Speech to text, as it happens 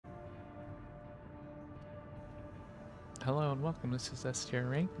Hello and welcome, this is STR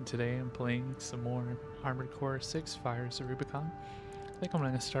Rank, and today I'm playing some more Armored Core 6 Fires of Rubicon. I think I'm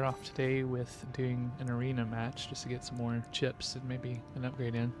going to start off today with doing an arena match just to get some more chips and maybe an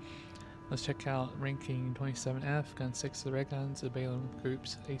upgrade in. Let's check out ranking 27F, gun 6 of the Red Guns, the Balaam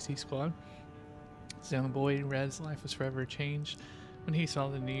Group's AC squad. This young boy, Red's life was forever changed when he saw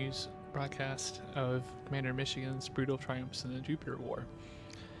the news broadcast of Commander Michigan's brutal triumphs in the Jupiter War.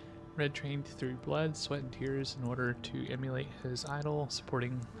 Red trained through blood, sweat, and tears in order to emulate his idol,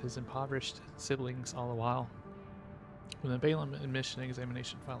 supporting his impoverished siblings all the while. When the Balaam admission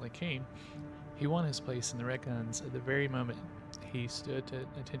examination finally came, he won his place in the Red Guns at the very moment he stood to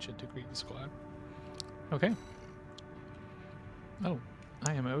attention to greet the squad. Okay. Oh,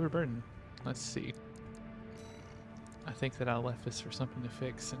 I am overburdened. Let's see. I think that I left this for something to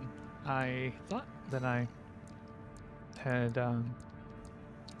fix, and I thought that I had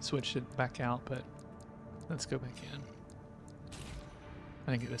switched it back out, but let's go back in.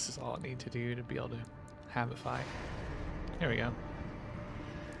 I think this is all I need to do to be able to have a fight. Here we go.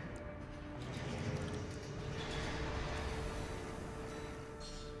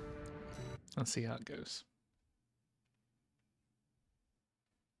 Let's see how it goes.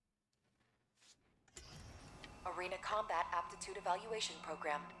 Arena Combat Aptitude Evaluation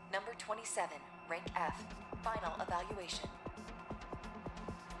Program, number 27, rank F, final evaluation.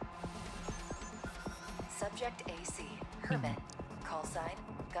 Subject AC, Herman, call sign,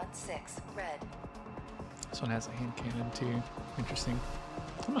 gun 6, red. This one has a hand cannon too. Interesting.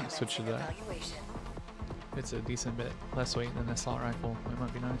 I might switch to that. It's a decent bit less weight than the assault rifle. It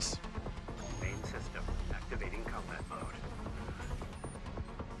might be nice. Main system activating combat mode.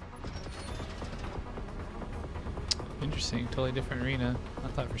 Interesting, totally different arena. I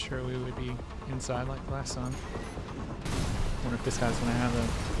thought for sure we would be inside like the last time. Wonder if this guy's gonna have a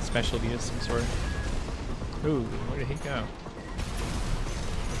specialty of some sort. Ooh, where did he go?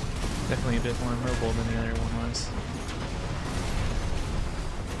 Definitely a bit more mobile than the other one was.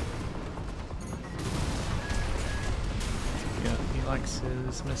 Yeah, he likes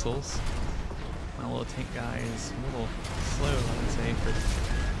his missiles. My little tank guy is a little slow, I would say, for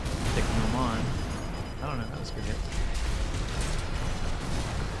taking them on. I don't know, that was a good hit.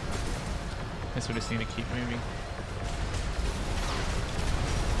 I guess we just need to keep moving.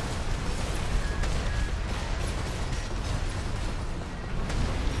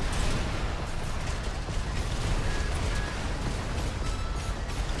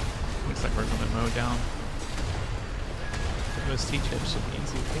 Looks like we're going to mow down. Those T-chips should be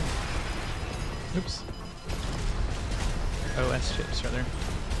easy too. Oops. OS chips, rather.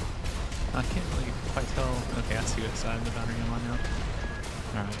 I can't really quite tell. Okay, I see what side of the boundary I'm on now.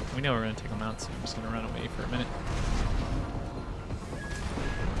 Alright, we know we're going to take them out, so I'm just going to run away for a minute.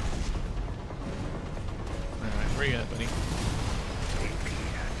 Alright, where you at, buddy? AP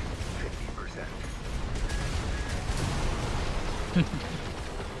at 50%.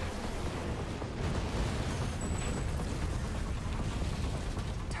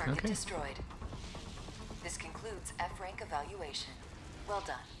 Target Okay. destroyed. This concludes F rank evaluation. Well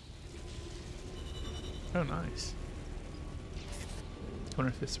done. Oh, nice.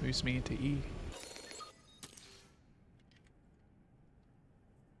 Wonder if this moves me into E.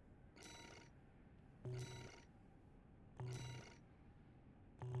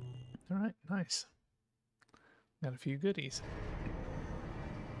 Alright, nice. Got a few goodies.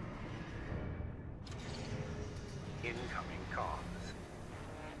 Incoming comms.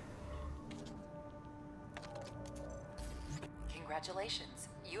 Congratulations,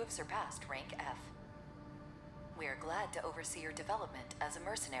 you have surpassed rank F. We are glad to oversee your development as a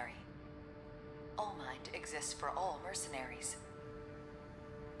mercenary. All Mind exists for all mercenaries.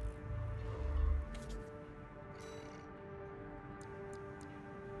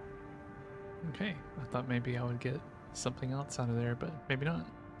 Okay, I thought maybe I would get something else out of there, but maybe not.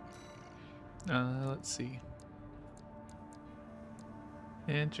 Let's see.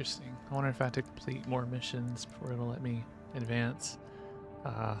 Interesting. I wonder if I have to complete more missions before it'll let me advance.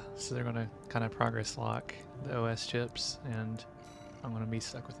 So they're going to kind of progress lock the OS chips, and I'm going to be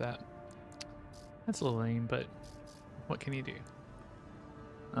stuck with that. That's a little lame, but what can you do?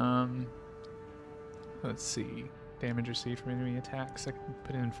 Let's see. Damage received from enemy attacks. I can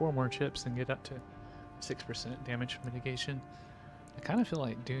put in 4 more chips and get up to 6% damage mitigation. I kind of feel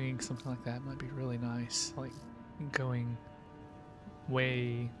like doing something like that might be really nice. Like going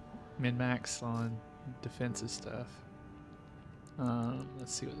way min-max on defensive stuff.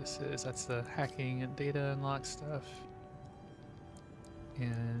 Let's see what this is. That's the hacking and data unlock stuff.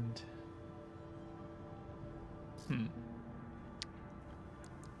 And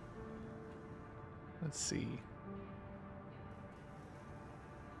let's see.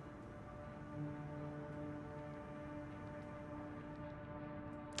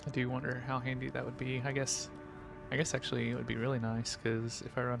 do wonder how handy that would be. I guess actually it would be really nice because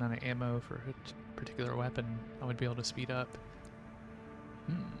if I run out of ammo for a particular weapon, I would be able to speed up.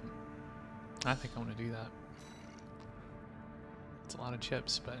 I think I want to do that. It's a lot of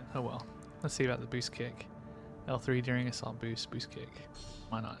chips, but oh well. Let's see about the boost kick. L3 during assault boost kick.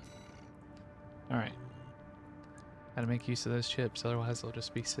 Why not? Alright. Gotta make use of those chips, otherwise they'll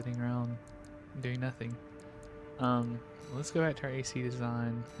just be sitting around doing nothing. Let's go back to our AC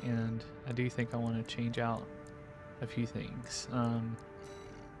design, and I do think I want to change out a few things.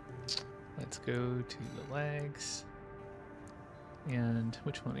 Let's go to the legs, and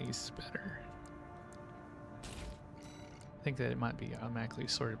which one of these is better? I think that it might be automatically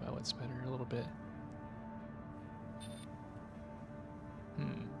sorted by what's better a little bit.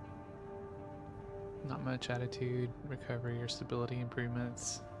 Not much attitude, recovery, or stability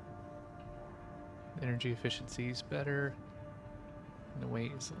improvements. The energy efficiency is better, and the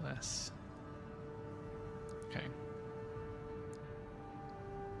weight is less. Okay.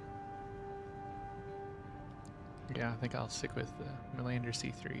 Yeah, I think I'll stick with the Melander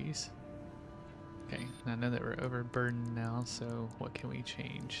C3s. Okay, I know that we're overburdened now, so what can we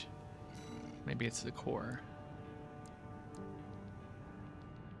change? Maybe it's the core.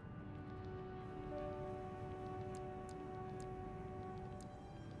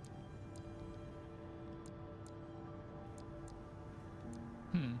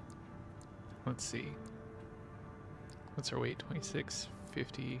 Let's see. What's our weight?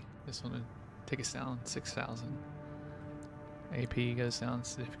 2650. This one would take us down 6,000. AP goes down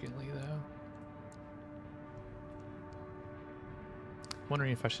significantly though.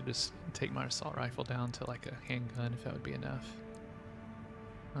 Wondering if I should just take my assault rifle down to like a handgun, if that would be enough.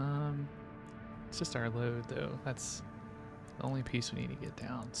 It's just our load though. That's the only piece we need to get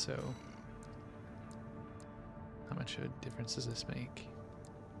down, so how much of a difference does this make?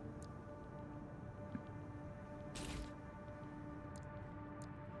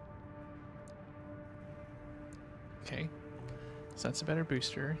 Okay, so that's a better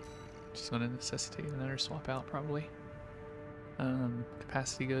booster. Just going to necessitate another swap out probably.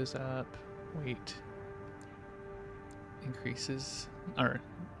 Capacity goes up, weight increases, or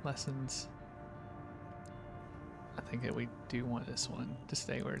lessens. I think that we do want this one to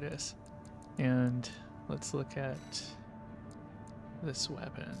stay where it is. And let's look at this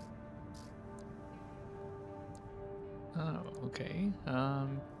weapon. Oh, okay.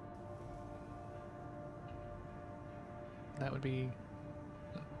 That would be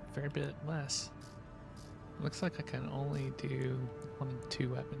a fair bit less. Looks like I can only do 1 and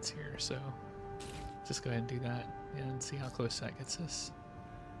 2 weapons here, so just go ahead and do that and see how close that gets us.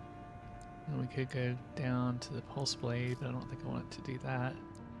 And we could go down to the pulse blade, but I don't think I want to do that.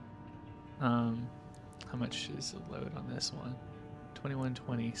 How much is the load on this one?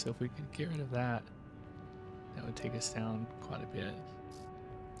 2120, so if we could get rid of that, that would take us down quite a bit.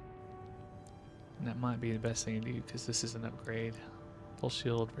 And that might be the best thing to do because this is an upgrade. Pulse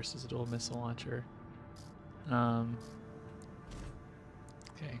shield versus a dual missile launcher. Okay.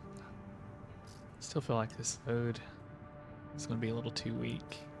 Still feel like this load is going to be a little too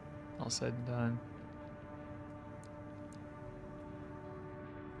weak, all said and done.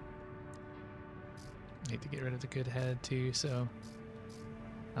 Need to get rid of the good head too, so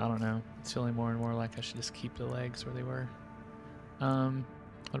I don't know. It's feeling more and more like I should just keep the legs where they were.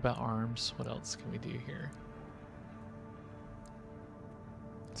 What about arms? What else can we do here?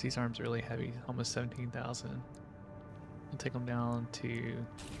 These arms are really heavy, almost 17,000. We'll take them down to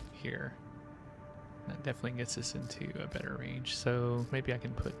here. That definitely gets us into a better range. So maybe I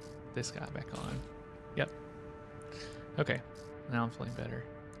can put this guy back on. Yep. Okay, now I'm feeling better.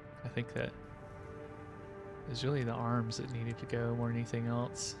 I think that it was really the arms that needed to go more than anything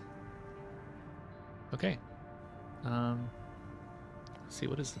else. Okay. Let's see,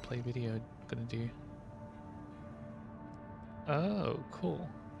 what is the play video gonna do? Oh, cool.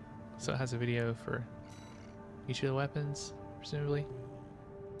 So it has a video for each of the weapons, presumably.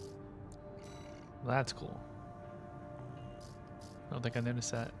 Well, that's cool. I don't think I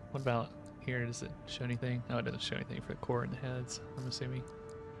noticed that. What about here? Does it show anything? No, it doesn't show anything for the core and the heads, I'm assuming.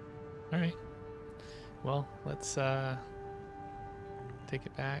 Alright. Well, let's take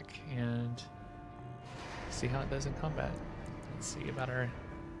it back and see how it does in combat. Let's see about our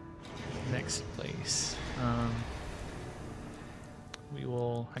next place. We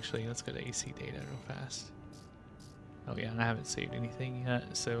will actually, let's go to AC data real fast. Oh yeah, and I haven't saved anything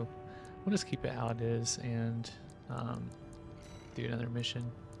yet, so we'll just keep it how it is and do another mission.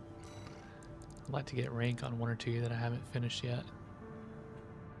 I'd like to get rank on 1 or 2 that I haven't finished yet.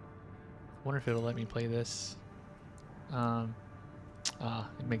 I wonder if it'll let me play this Ah,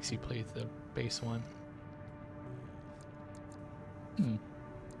 it makes you play the base one. Hmm.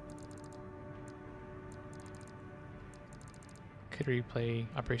 Could replay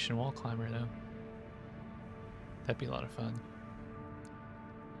Operation Wall Climber though. That'd be a lot of fun.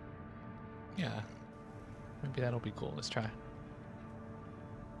 Yeah. Maybe that'll be cool. Let's try.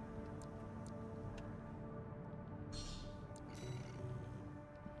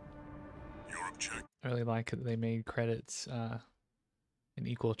 I really like that they made credits an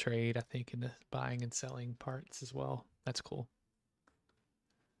equal trade, I think, in the buying and selling parts as well. That's cool.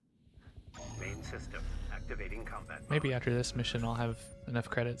 Main system activating combat mode. Maybe after this mission I'll have enough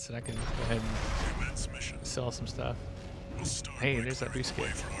credits that I can go ahead and sell some stuff. Hey, there's that boost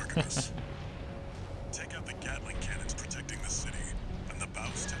kit. Take out the Gatling cannons protecting the city, and the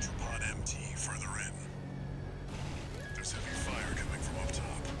Baus tetrapod MT further in. There's heavy fire coming from up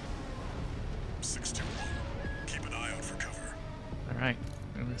top. 621. Keep an eye out for cover. Alright,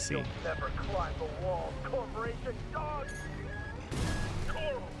 let's see. You'll never climb the wall, Corporation dog!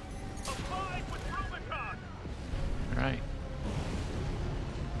 Coral! Abide with Rubicon! Alright.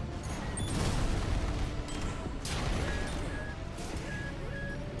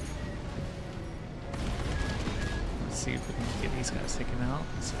 Let's see if we can get these guys taken out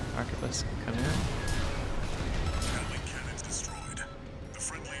so Arquebus can come in. Gatling cannons destroyed. The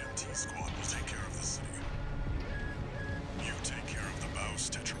friendly MT squad will take care of the city. You take care of the Baus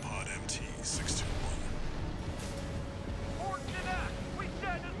tetrapod MT 621. Fortunac! We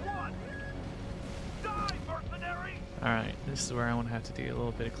stand as one! Die, mercenary! Alright, this is where I want to have to do a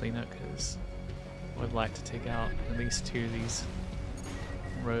little bit of cleanup because I would like to take out at least 2 of these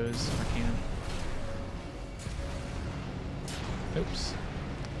rows if I can. Oops.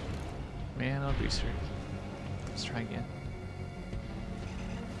 Man, I'll booster. Let's try again.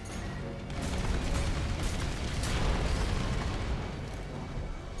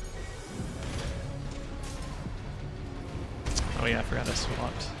 Oh yeah, I forgot I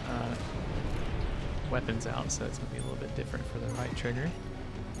swapped weapons out, so it's going to be a little bit different for the right trigger.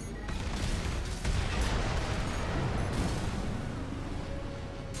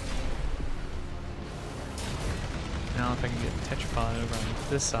 Now if I can get the tetrapod over on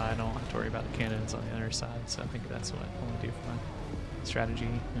this side, I don't have to worry about the cannons on the other side, so I think that's what I want to do for my strategy.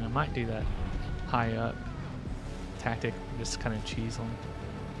 And I might do that high up tactic, just kind of cheese them.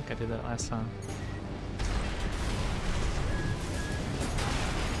 I think I did that last time.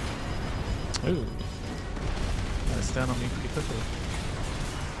 Ooh, that's done on me pretty quickly.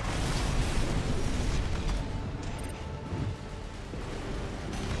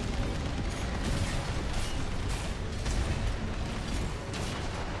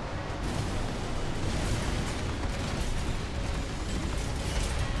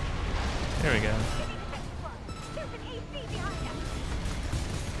 There we go.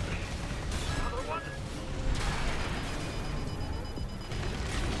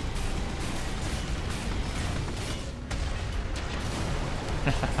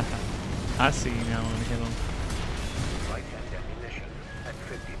 I see you now when I hit him. Light hand ammunition at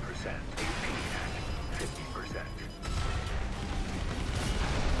 50%. AP at 50%.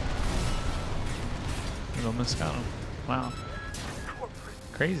 We almost got him. Wow.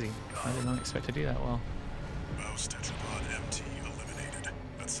 Crazy. I did not expect to do that well. Baus tetrapod MT eliminated.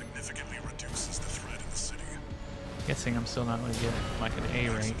 That significantly reduces the threat in the city. Guessing I'm still not going to get like an A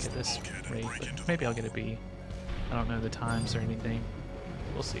rank at this rate, but maybe I'll get a B. I don't know the times or anything.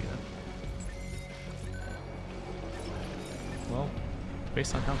 We'll see then. Well,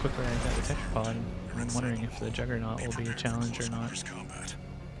 based on how quickly I got the tetrapod, I'm wondering if the Juggernaut will be a challenge or not.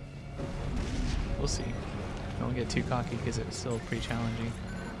 We'll see. Don't get too cocky because it's still pretty challenging.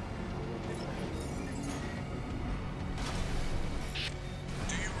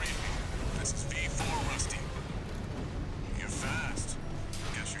 Do you read me? This is V4 Rusty. You're fast.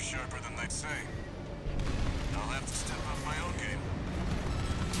 Guess you're sharper than they'd say. I'll have to step up my own game.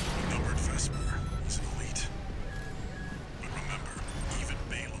 Numbered Vesper is an elite. But remember, even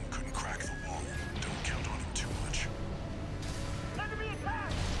Balaam couldn't crack the wall. Don't count on him too much. Enemy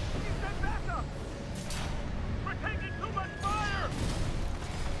attack! You send backup! We're taking too much fire!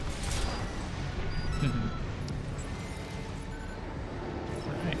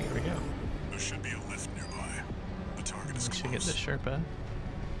 Alright, here we go. There should be a lift nearby. The target is We should get close. the Sherpa.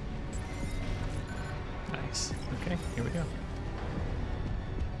 Nice. Okay, here we go.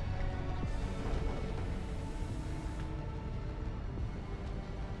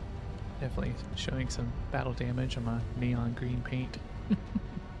 Definitely showing some battle damage on my neon green paint.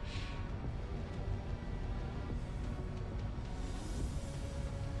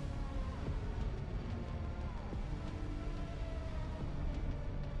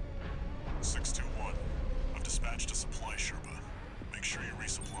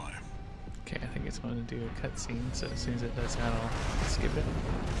 resupply. Okay, I think it's going to do a cutscene, so as soon as it does that, I'll skip it.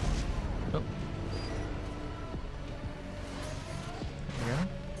 Oh. There we go.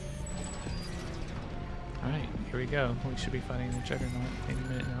 Alright, here we go. We should be fighting the Juggernaut any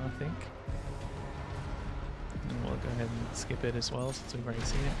minute now, I think. And we'll go ahead and skip it as well, since we've already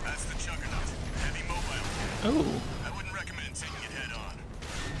seen it. That's the Juggernaut. Heavy mobile. Oh! I wouldn't recommend taking it head on.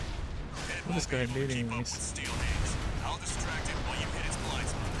 We'll just go ahead and do it Keep up with anyways. steel hands. I'll distract it while you hit its blind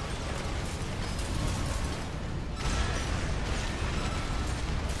spot.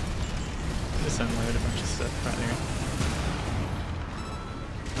 Just unload a bunch of stuff right there.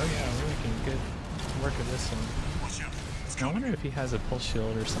 Oh yeah, we're making good work of this one. Watch out. It's Now, I coming. wonder if he has a pulse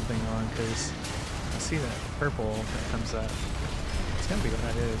shield or something on, because I see that purple that comes up. It's gotta be what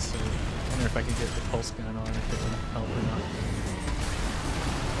that is, so I wonder if I can get the pulse gun on, if it would help or not.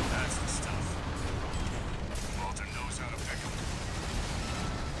 That's the stuff. Walter knows how to pick 'em.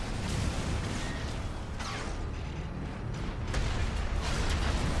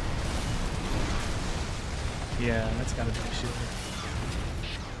 Yeah, that's gotta be a shield.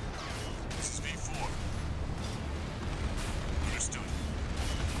 This is V4. Understood.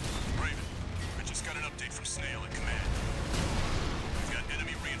 Raven, I just got an update from Snail at command. We've got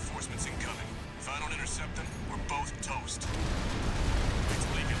enemy reinforcements incoming. If I don't intercept them, we're both toast. Hate to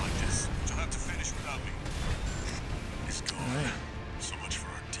leave you like this, but you'll have to finish without me. It's gone. Alright. So much for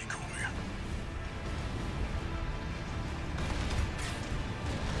our decoy.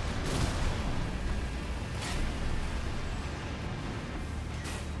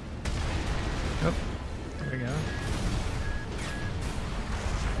 Oh, there we go.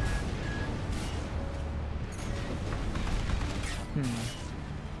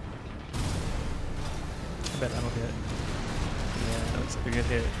 I bet that'll hit. Yeah, that looks like a good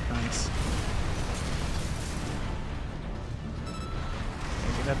hit. Nice.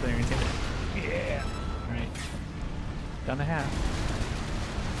 Okay, get up there and hit it. Yeah! Alright. Down to half.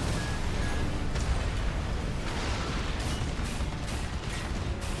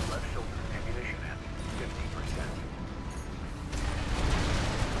 Left shoulder ammunition at 50%.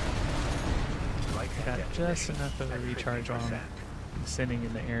 Right hand Got just ammunition enough of a at recharge 50%. on sending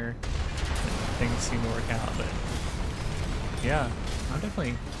in the air. Things seem to work out, but yeah, I'm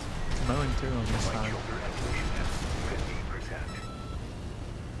definitely mowing through on this Right time. shoulder ammunition at 50%.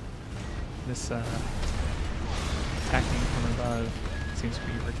 This attacking from above seems to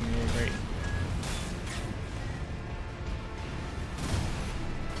be working really great.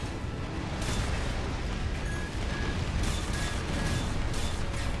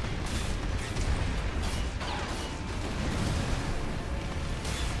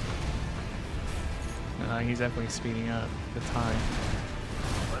 He's definitely speeding up the time.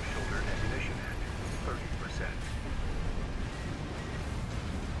 Left shoulder ammunition at 30%.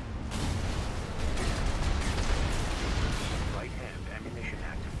 Right hand ammunition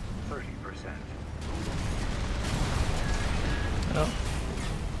at 30%. Oh.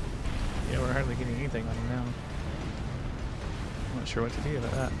 Yeah, we're hardly getting anything on him now. I'm not sure what to do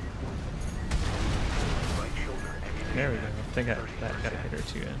about that. Right shoulder ammunition There we go. at I think that got a 30%. hit or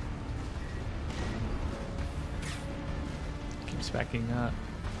two in. Keeps backing up.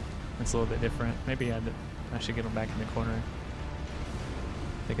 It's a little bit different. Maybe I should get him back in the corner.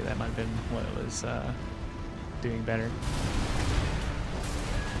 I think that might have been what it was doing better.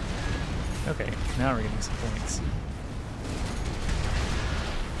 Okay, now we're getting some points.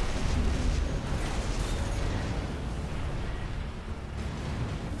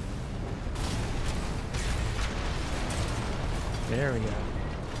 There we go.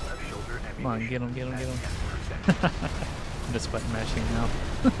 Left shoulder Come on, ammunition get him, get him, at get him. 10%. I'm just button mashing now.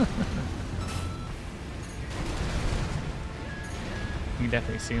 You can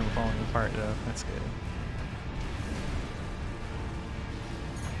definitely see him falling apart though. That's good.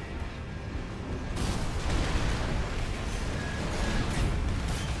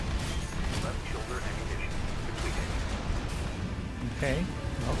 Left shoulder ammunition depleted. Okay.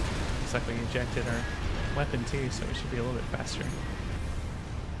 Well, looks like we ejected our weapon too, so we should be a little bit faster.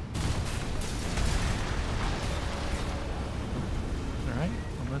 Alright,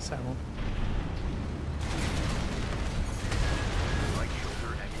 almost that one. Right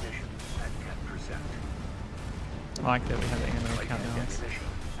shoulder ammunition at 10%. I like that we have the ammo Right count hand now. ammunition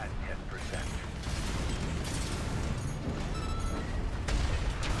at 10%.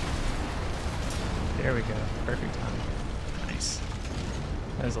 There we go. Perfect time. Nice.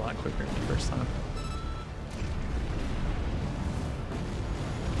 That was a lot quicker than the first time.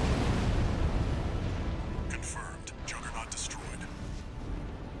 Confirmed. Juggernaut destroyed.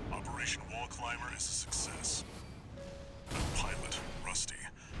 Operation Wall Climber is a success. The pilot, Rusty,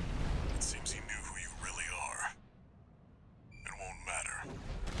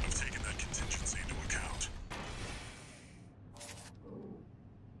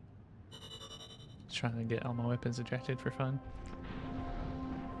 trying to get all my weapons ejected for fun.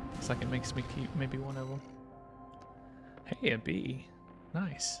 Looks like it makes me keep maybe one of them. Hey, a bee.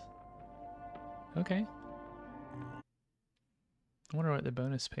 Nice. Okay. I wonder what the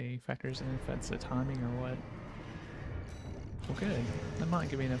bonus pay factors in, if that's the timing or what. Well, good. That might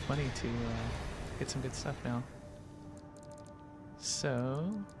give me enough money to get some good stuff now. So,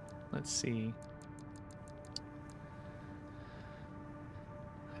 let's see.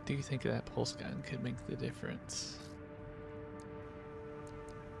 I do think that pulse gun could make the difference.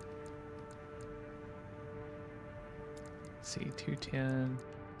 Let's see, 210,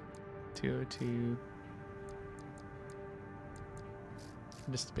 202.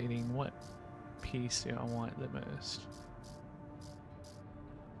 I'm just debating what piece do I want the most.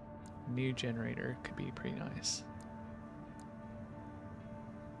 New generator could be pretty nice.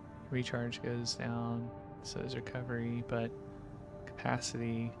 Recharge goes down, so does recovery, but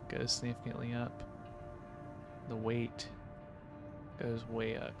capacity goes significantly up. The weight goes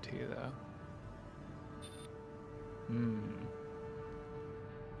way up too, though.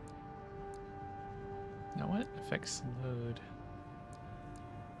 Now what affects load?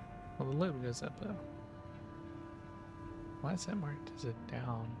 Well, the load goes up though. Why is that marked as a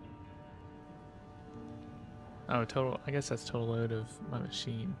down? Oh, total. I guess that's total load of my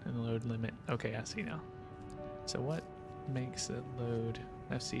machine and the load limit. Okay, I see now. So what makes it load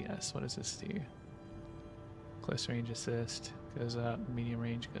FCS? What does this do? Close range assist goes up, medium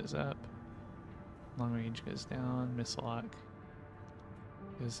range goes up, long range goes down, missile lock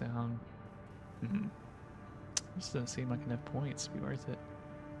goes down. This doesn't seem like enough points to be worth it.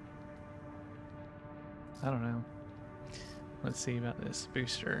 I don't know. Let's see about this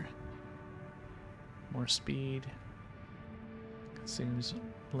booster. More speed, consumes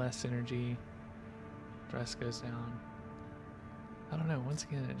less energy, thrust goes down. I don't know, once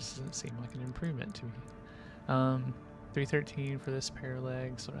again it just doesn't seem like an improvement to me. 313 for this pair of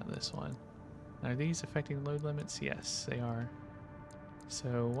legs. What about this one? Are these affecting load limits? Yes, they are.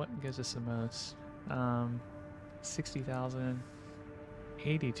 So what gives us the most? 60,000,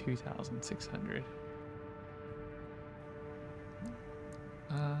 82,600.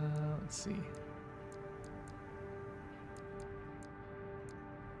 Let's see.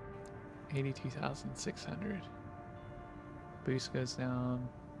 82,600. Boost goes down.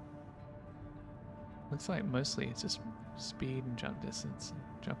 Looks like mostly it's just speed and jump distance and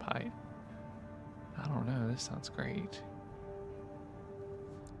jump height. I don't know, this sounds great.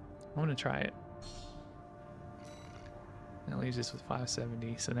 I'm gonna try it. That leaves us with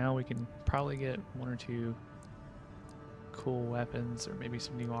 570, so now we can probably get one or two cool weapons or maybe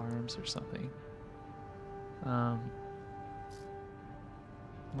some new arms or something.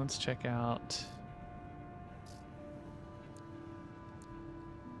 Let's check out.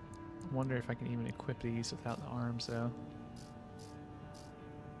 I wonder if I can even equip these without the arms though.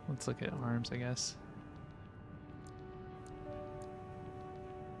 Let's look at arms, I guess.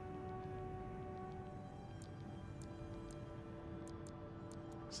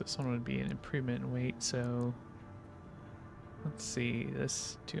 So this one would be an improvement in weight, so let's see,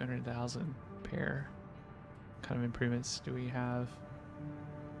 this 200,000 pair. What kind of improvements do we have?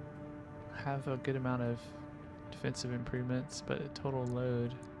 Have a good amount of defensive improvements, but a total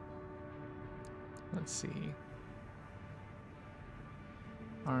load. Let's see.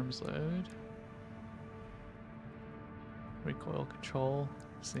 Arms load. Recoil control,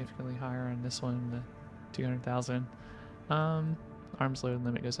 significantly higher on this one, the 200,000. Arms load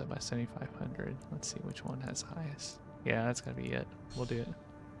limit goes up by 7,500. Let's see which one has highest. Yeah, that's gotta be it. We'll do it.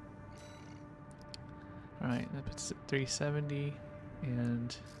 Alright, that puts it at 370.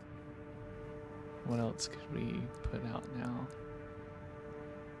 And what else could we put out now?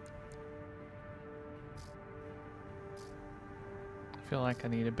 I feel like I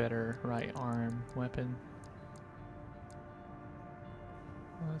need a better right arm weapon.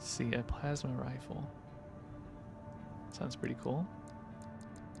 Let's see, a plasma rifle. Sounds pretty cool.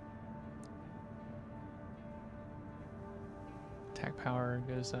 Attack power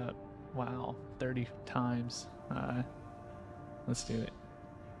goes up, wow, 30 times. Let's do it.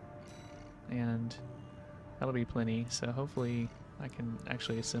 And that'll be plenty, so hopefully I can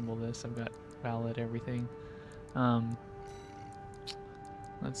actually assemble this. I've got valid everything.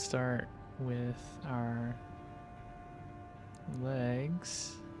 Let's start with our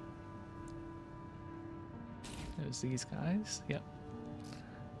legs. It was these guys, yep.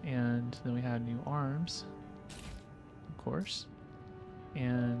 And then we have new arms, of course.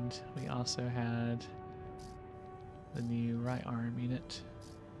 And we also had the new right arm unit.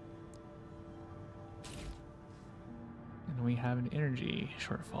 And we have an energy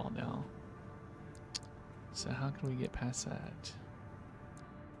shortfall now. So how can we get past that?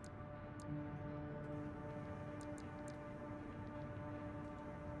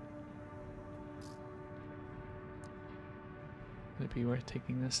 Would it be worth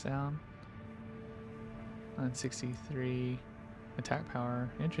taking this down? 963 attack power.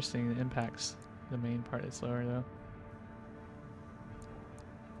 Interesting, the impact's the main part is lower though.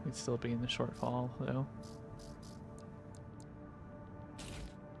 We'd still be in the shortfall though.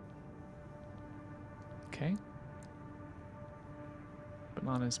 Okay. But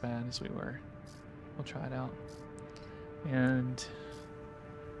not as bad as we were. We'll try it out. And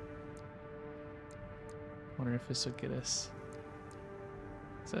wonder if this would get us.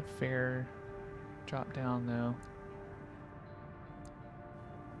 Is that fair drop down though?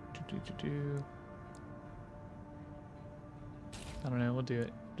 I don't know, we'll do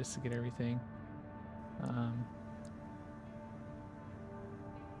it just to get everything.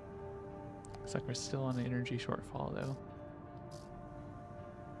 Looks like we're still on an energy shortfall though.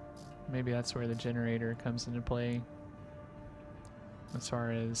 Maybe that's where the generator comes into play as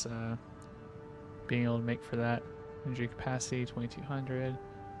far as being able to make for that energy capacity. 2200.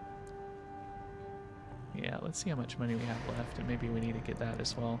 Yeah, let's see how much money we have left, and maybe we need to get that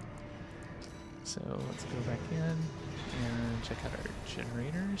as well. So let's go back in and check out our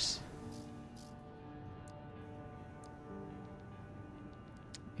generators.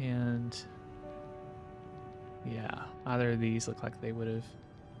 And yeah, either of these look like they would have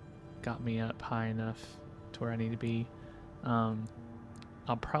got me up high enough to where I need to be.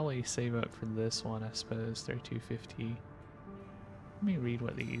 I'll probably save up for this one, I suppose. 3250. Let me read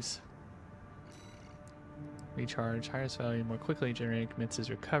what these. Recharge, highest value, more quickly generated, commences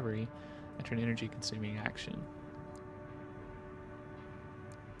recovery after an energy consuming action.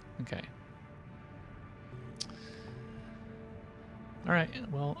 Okay. Alright,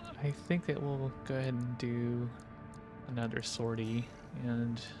 well, I think that we'll go ahead and do another sortie,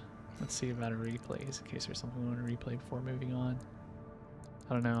 and let's see about a replay, in case there's something we want to replay before moving on.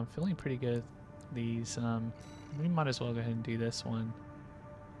 I don't know, I'm feeling pretty good with these. We might as well go ahead and do this one.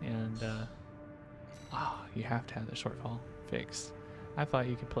 And, you have to have the shortfall fixed. I thought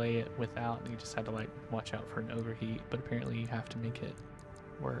you could play it without, and you just had to, like, watch out for an overheat, but apparently you have to make it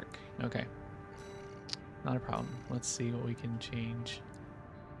work. Okay. Not a problem. Let's see what we can change.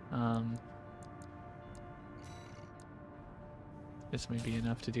 This may be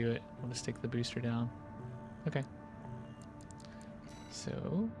enough to do it. We'll just take the booster down. Okay.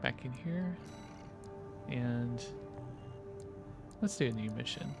 So, back in here. And let's do a new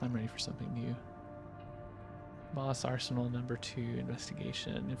mission. I'm ready for something new. Boss Arsenal number 2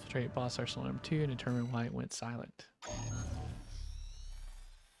 investigation. Infiltrate Boss Arsenal number 2 and determine why it went silent.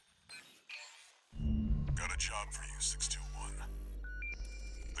 Got a job for you, 621.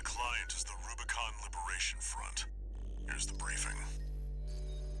 The client is the Rubicon Liberation Front. Here's the briefing.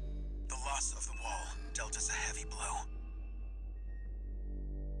 The loss of the wall dealt us a heavy blow.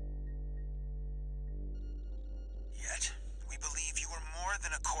 Yet, we believe you are more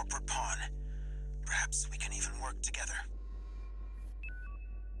than a corporate pawn. Perhaps we can even work together.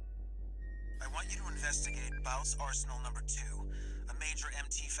 I want you to investigate Baus Arsenal number 2, a major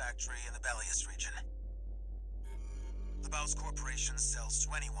MT factory in the Bellius region. The Baus Corporation sells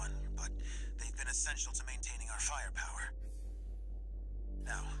to anyone, but they've been essential to maintaining our firepower.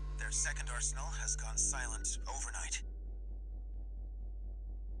 Now, their second arsenal has gone silent overnight.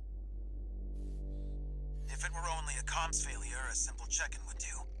 If it were only a comms failure, a simple check-in would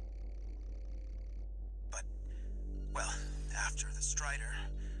do. But, well, after the Strider,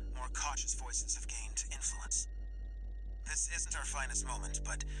 more cautious voices have gained influence. This isn't our finest moment,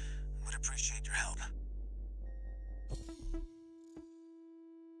 but would appreciate your help.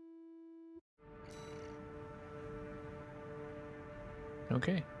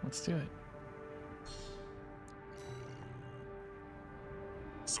 Okay, let's do it.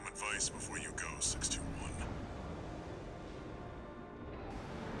 Some advice before you go, 621.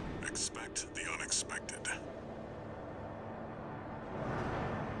 Expect the unexpected.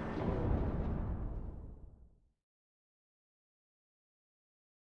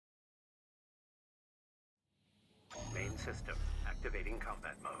 Main system activating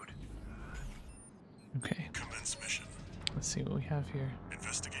combat mode. Okay, Commence mission. let's see what we have here.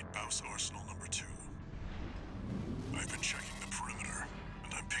 Investigate Baus Arsenal number 2. I've been checking the perimeter,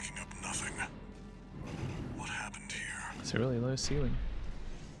 and I'm picking up nothing. What happened here? It's a really low ceiling.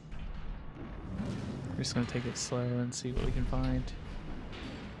 We're just gonna take it slow and see what we can find.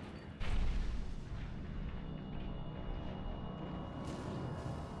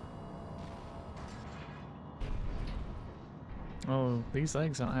 Oh, these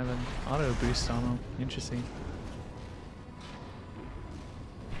legs don't have an auto boost on them. Interesting.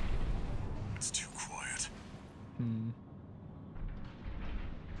 It's too quiet.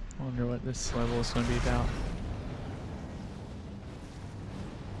 I wonder what this level is going to be about.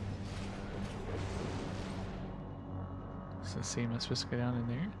 So let's see, am I supposed to go down in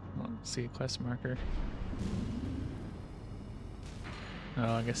there? I don't see a quest marker.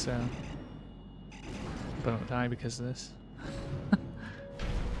 Oh, I guess so. But I don't die because of this.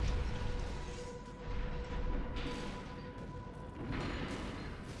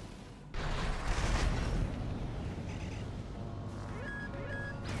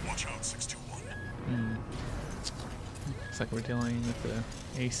 Watch out, 621. Looks like we're dealing with the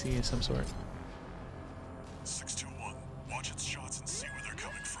AC of some sort. 621. Watch its shots and see where they're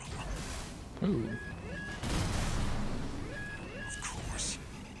coming from. Ooh. Of course.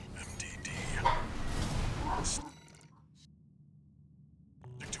 MDD. Stick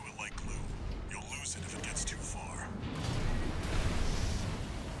to it like glue. You'll lose it if it gets too far.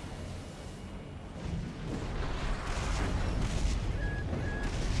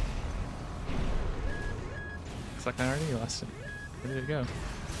 Looks like I already lost it. Where did it go?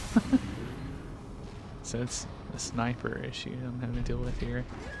 So it's a sniper issue I'm having to deal with here.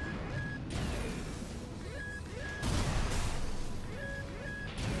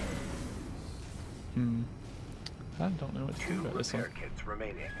 I don't know what to do 2 about this one. repair kits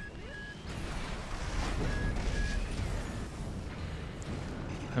remaining.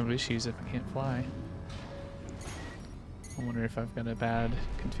 I have issues if I can't fly. I wonder if I've got a bad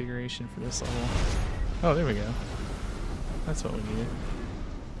configuration for this level. Oh, there we go. That's what we needed.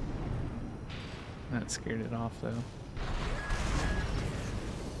 That scared it off though.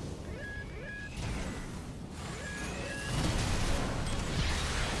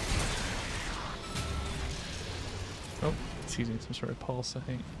 Oh, it's using some sort of pulse, I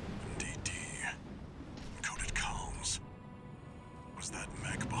think. MDD. Encoded comms. Was that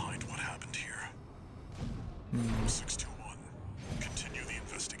mech behind what happened here? 621. Continue the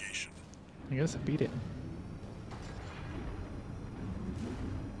investigation. I guess I beat it.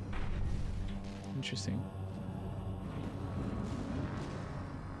 Interesting.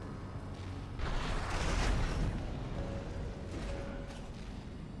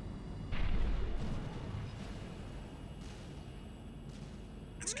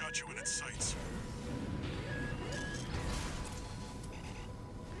 It's got you in its sights.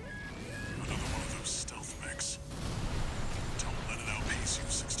 Another one of those stealth mechs. Don't let it outpace you,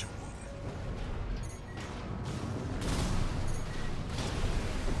 621.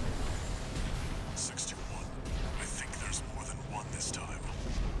 I think there's more than one this time.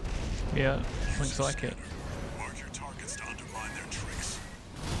 Yeah, Use looks your like it. scanner. Mark your targets to undermine their tricks.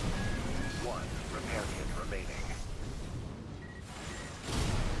 1 repair kit remaining.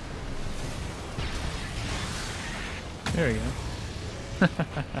 There we go.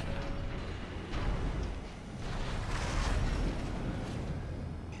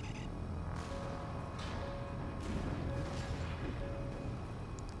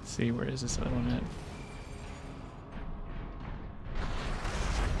 Let's see, where is this other one at?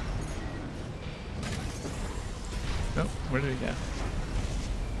 Oh, where did he go?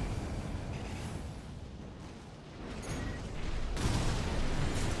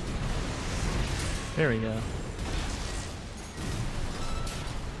 There we go.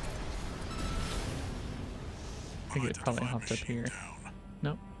 I think it probably hopped up here.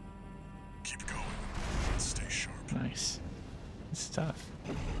 Nope. Keep going. Stay sharp. Nice. It's tough.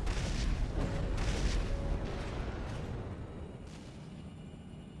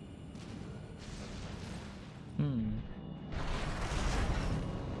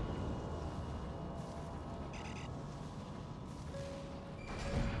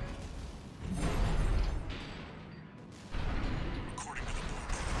 According to the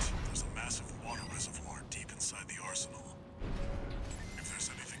blueprint, there's a massive water reservoir deep inside the arsenal. If there's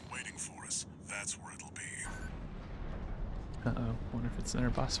anything waiting for us, that's where it'll be. Uh-oh. Wonder if it's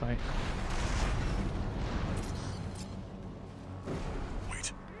another boss fight.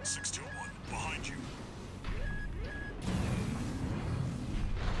 Wait, 621, behind you.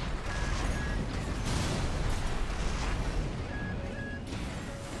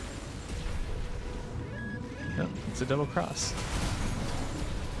 Nope, it's a double cross.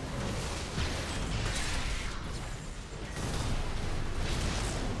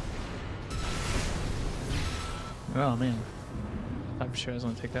 Oh man. I'm sure I was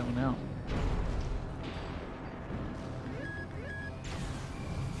gonna take that one out.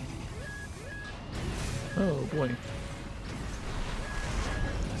 Oh boy.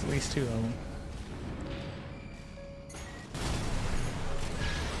 There's at least 2 of them.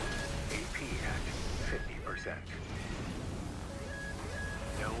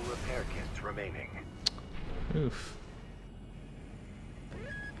 No repair kits remaining. Oof.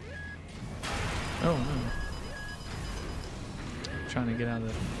 Oh no. Trying to get out of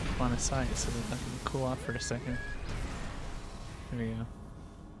the line of sight so that I can cool off for a second. There we go.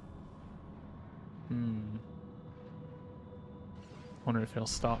 Wonder if they'll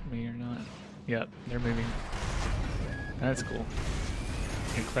stop me or not. Yep, they're moving. That's cool.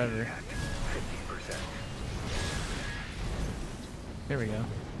 You're clever. 50%. There we go.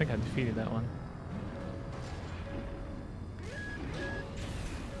 I think I defeated that one.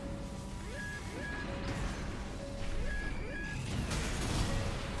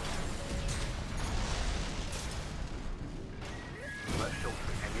 Left shoulder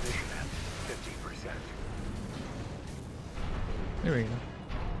ammunition at 50%. There we go.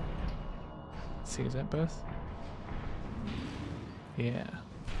 Let's see, is that both? Yeah.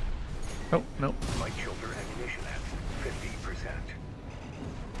 Oh, nope. Right shoulder ammunition at 50%.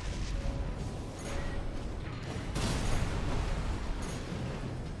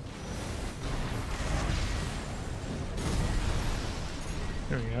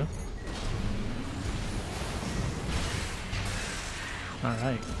 There we go.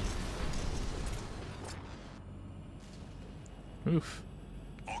 Alright. Oof.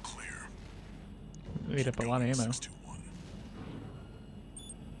 All clear. We ate up a lot of ammo. 621.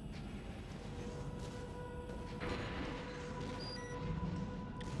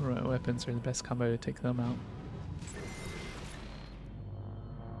 What weapons are the best combo to take them out?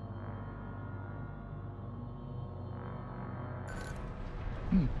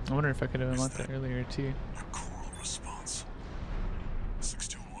 I wonder if I could have unlocked that earlier too. A coral response.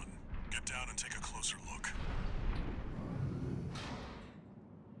 621. Get down and take a closer look.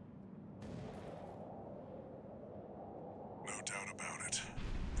 No doubt about it.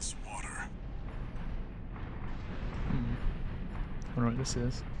 This water. I wonder what this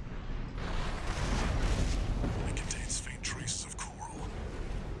is. It contains faint traces of coral.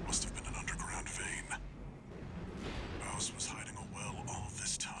 Must have been an underground vein. Bowes was hiding a well all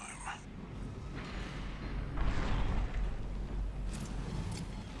this time.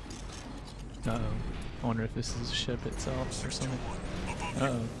 Uh oh. I wonder if this is a ship itself or something. 621. Above Uh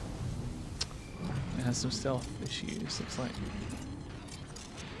you. oh. It has some stealth issues, looks like.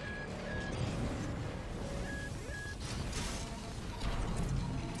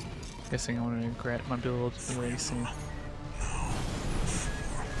 Guessing I want to regret my build way soon.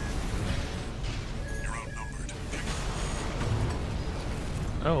 You're outnumbered.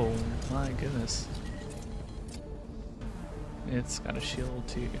 Oh my goodness. It's got a shield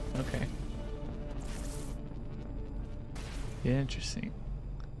too. Okay. Yeah, interesting.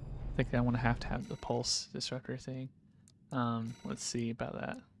 I think I want to have the pulse disruptor thing. Let's see about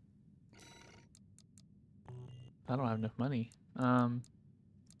that. I don't have enough money.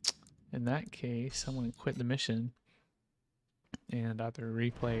 In that case, I'm going to quit the mission and either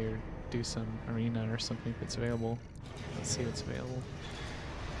replay or do some arena or something if it's available. Let's see what's available.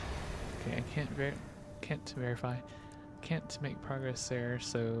 Okay, I can't verify. Can't make progress there,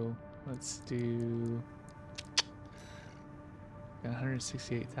 so let's do. Got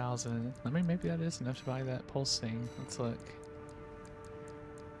 168,000. I mean, maybe that is enough to buy that pulse thing. Let's look.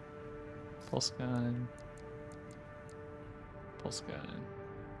 Pulse gun. Pulse gun.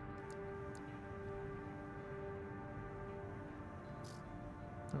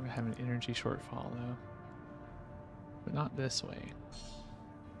 We're gonna have an energy shortfall though. But not this way.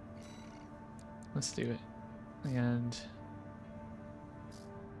 Let's do it. And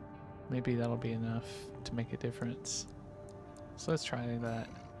maybe that'll be enough to make a difference. So let's try that.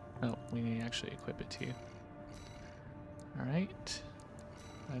 Oh, we need to actually equip it too. Alright.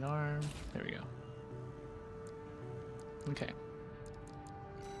 Right arm. There we go. Okay.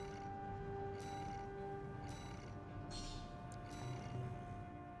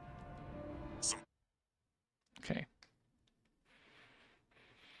 Okay.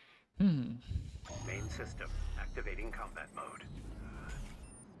 Main system activating combat mode.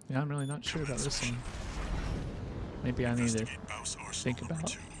 Yeah, I'm really not sure about this one. Maybe I need to Investigate Bowes Arsenal think number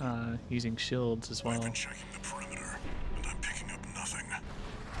about 2. using shields as well. I've been checking the perimeter, and I'm picking up nothing.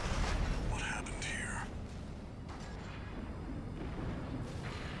 What happened here?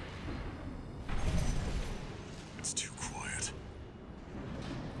 It's too quiet.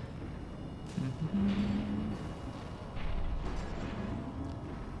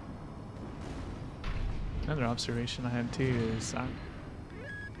 Another observation I had too is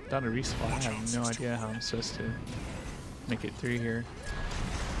without a respawn, I have no idea how I'm supposed to make it through here.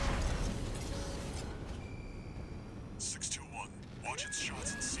 621. Watch its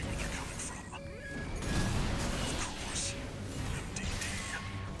shots and see where they're coming from.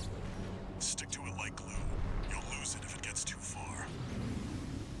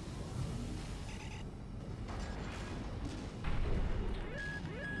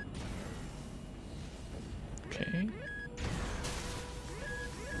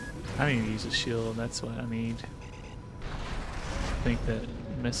 I need to use a shield, that's what I need. I think that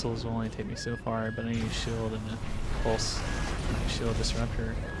missiles will only take me so far, but I need a shield and a pulse shield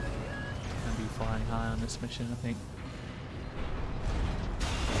disruptor. I'll be flying high on this mission, I think.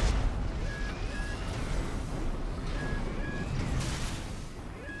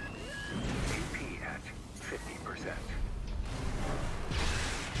 AP at 50%.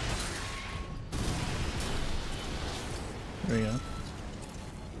 There we go.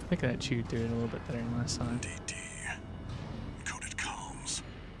 I think that chewed through it a little bit better than last time. DD. Encoded comms.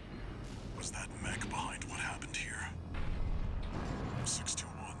 Was that mech behind what happened here?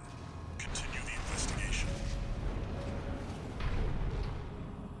 621. Continue the investigation.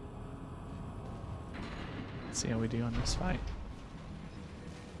 Let's see how we do on this fight.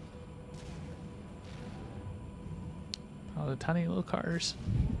 Oh, the tiny little cars.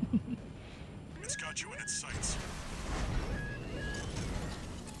 It's got you in its sights.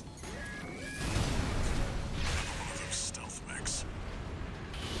 Another one of those stealth mechs.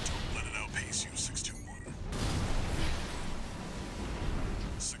 Don't let it outpace you, 621.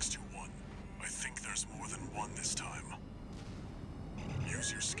 621. I think there's more than one this time.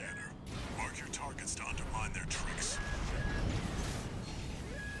 Use your scanner. Mark your targets to undermine their tricks.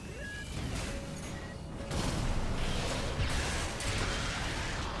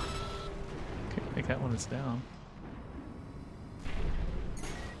 Okay, I think that one is down.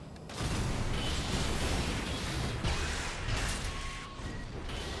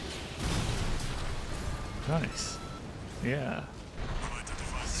 Nice. Yeah.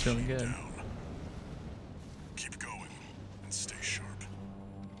 Unidentified It's really machine good. down. Keep going and stay sharp.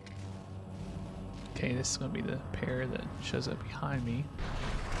 Okay, this is going to be the pair that shows up behind me.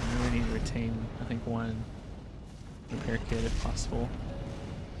 I really need to retain, I think, one repair kit if possible.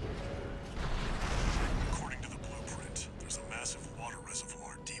 According to the blueprint, there's a massive water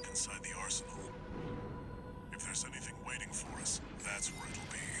reservoir deep inside the arsenal. If there's anything waiting for us, that's where it'll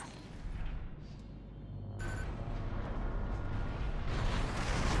be.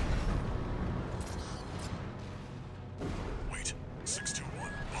 Wait,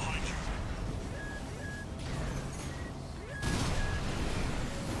 621, behind you.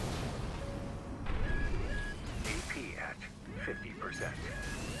 AP at 50%.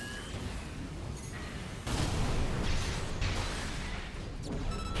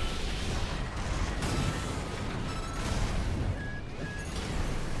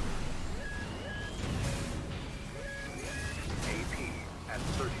 AP at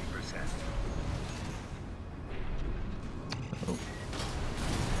 30%. Oh.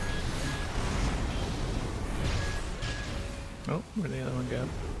 Oh, where'd the other one go?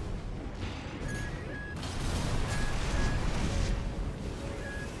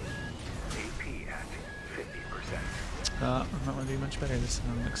 AP at 50%. I'm not going to do much better this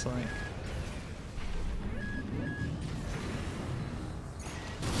time, looks like.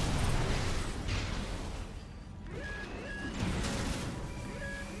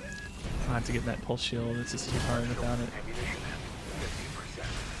 I'll have to get that pulse shield, it's just too hard without it. Ammunition at 50%.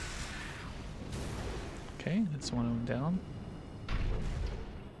 Okay, that's one of them down.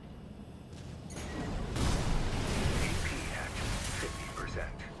 AP at 50%.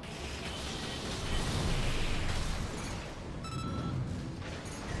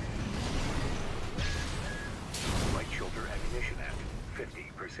 Light shoulder ammunition at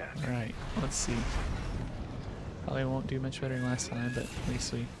 50%. Alright, let's see. Probably won't do much better than last time, but at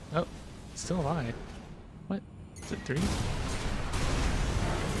least we... Oh, it's still alive. What? Is it 3?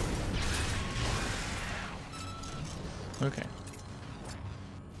 Okay.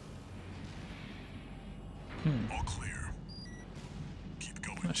 All clear. Keep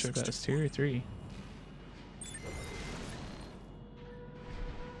going. Not sure if that was 2 or 3.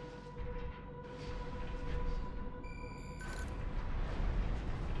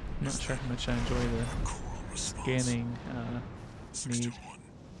 I'm not sure how much I enjoy the Coral response. scanning need. 621.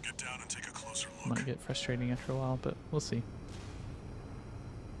 Get down and take a closer look. Might get frustrating after a while, but we'll see.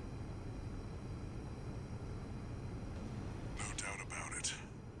 No doubt about it.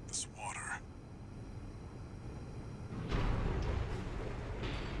 This water.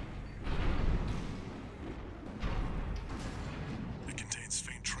 It contains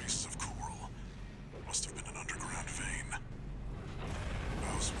faint traces of coral. Must have been an underground vein.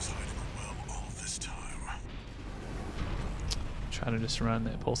 Mouse was hiding a well all this time. Try to just run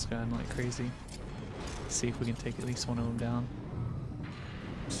that pulse gun like crazy. See if we can take at least one of them down.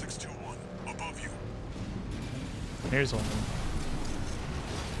 621, above you. There's one.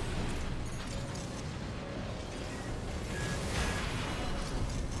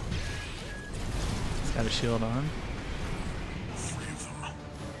 It's got a shield on. 3 of them.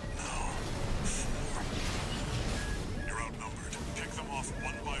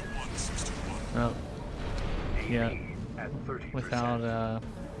 Oh, yeah. At 30%. Without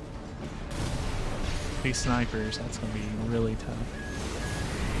these snipers, that's gonna be really tough.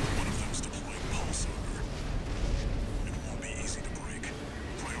 One of them's deploying pulse armor. It won't be easy to break.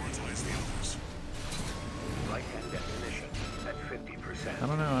 Prioritize the others. Light hand ammunition at 50%. I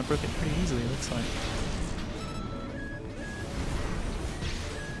don't know, I broke it pretty easily, it looks like.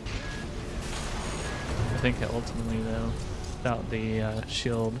 I think that ultimately, though, without the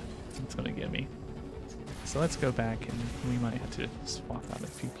shield, it's gonna get me. So let's go back and we might have to swap out a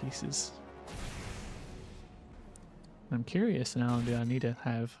few pieces. I'm curious now, do I need to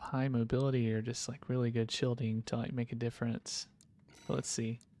have high mobility or just like really good shielding to like make a difference? So let's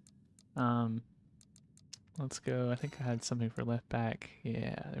see. Let's go, I think I had something for left back.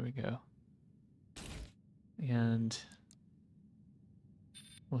 Yeah, there we go. And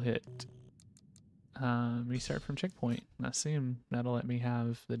we'll hit restart from checkpoint. And I assume that'll let me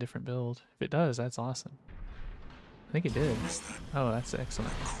have the different build. If it does, that's awesome. I think it did. Oh, that's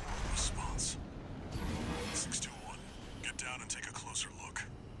excellent. Cool response. 621. Get down and take a closer look.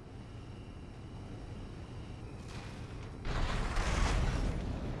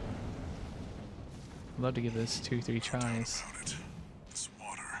 I'd love to give this 2-3 tries. About it. This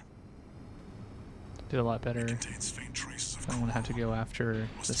water Did a lot better. contains faint traces of I don't want to have to go after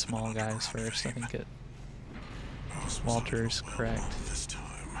the small guys first. I think Walter's correct. this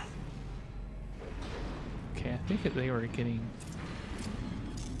time. Okay, I think that they were getting...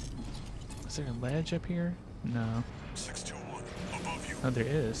 Is there a ledge up here? No. 621. Above you. Oh, there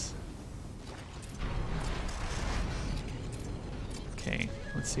is. Okay,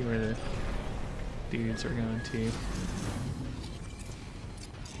 let's see where the dudes are going to.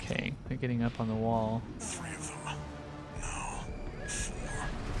 Okay, they're getting up on the wall. 3 of them. No. 4.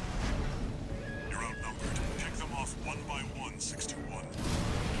 You're outnumbered. Pick them off one by one, 621.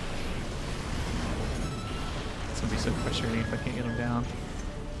 It's gonna be so frustrating if I can't get them down.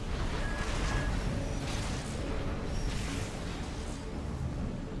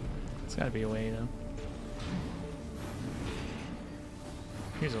 There's gotta be a way though.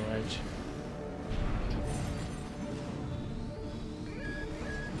 Here's a ledge.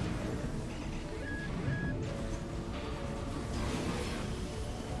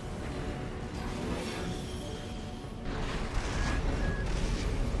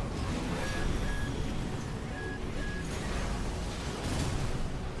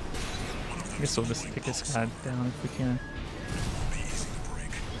 I guess we'll just take this guy down if we can. Be easy to break.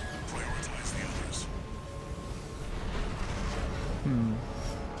 Prioritize the others.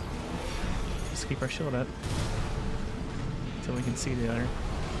 Just keep our shield up until we can see the other.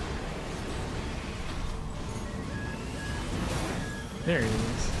 There he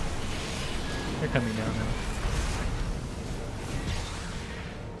is. They're coming down now.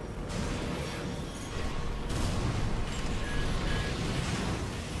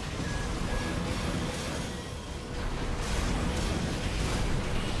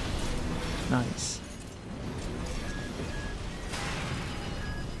 Nice.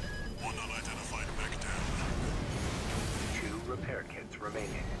 One unidentified mech down. 2 repair kits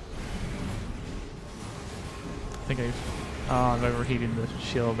remaining. I think I've overheated the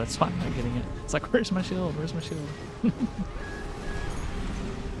shield. That's why I'm not getting it. It's like, where's my shield? Where's my shield?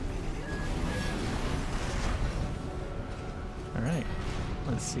 All right.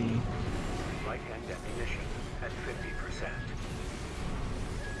 Let's see. Light hand ammunition at 50%.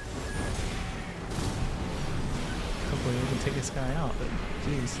 Hopefully we can take this guy out, but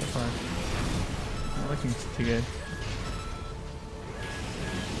geez, so far not looking too good.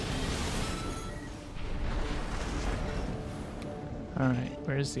 Alright,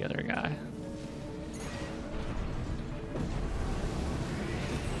 where's the other guy?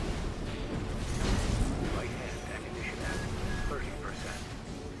 Light hand ammunition at 30%.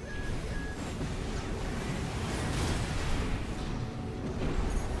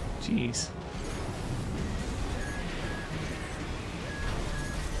 Jeez.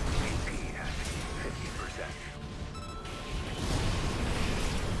 HP at 50%.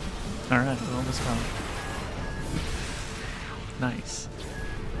 Alright, we're almost gone. Nice.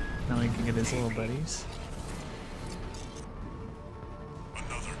 Now we can get his little buddies.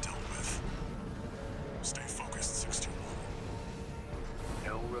 Another dealt with. Stay focused, 621.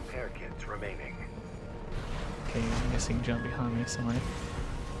 No repair kits remaining. Okay, I'm guessing jump behind me somewhere.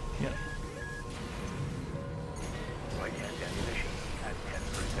 Yep. Light hand ammunition at 10%.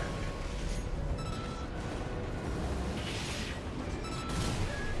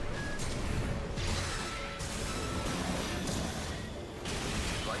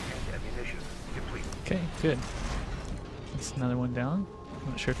 Light hand ammunition complete. Okay, good. That's another one down. I'm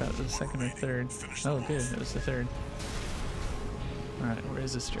not sure if that was the second or third. Oh, good, it was the third. Alright, where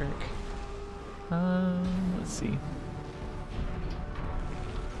is this jerk? Let's see.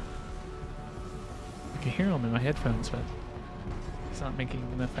 I can hear him in my headphones, but it's not making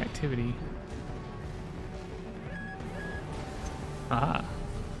enough activity. Ah.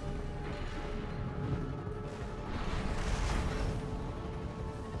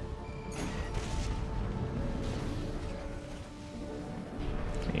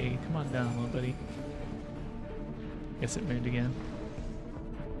 Hey, come on down, little buddy. Guess it moved again.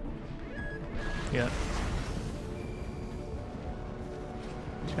 Yep.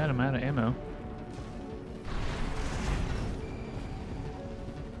 Too bad I'm out of ammo.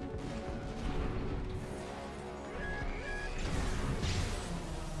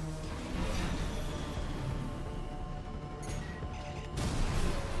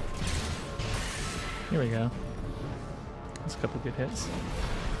 Here we go. That's a couple good hits.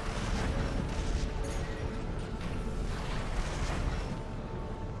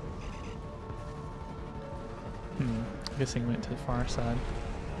 Guessing went to the far side.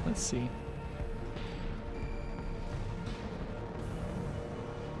 Let's see.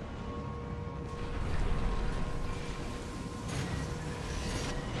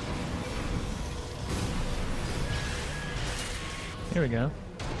 Here we go.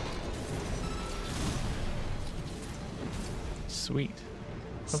 Sweet.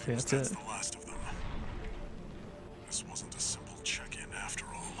 Hopefully that's it. The last of them. This wasn't a simple check-in after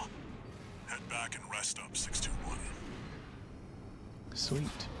all. Head back and rest up, 621.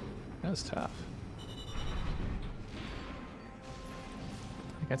 Sweet. That was tough. I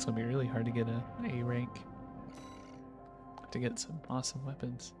think that's gonna be really hard to get an A rank. To get some awesome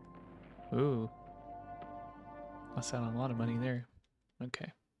weapons. Ooh. Lost out on a lot of money there.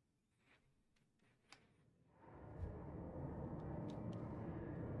 Okay.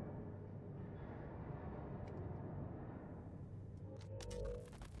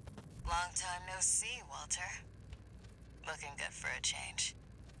 Long time no see, Walter. Looking good for a change.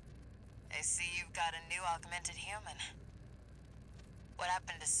 I see you've got a new augmented human. What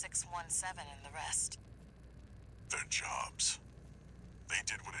happened to 617 and the rest? Their jobs. They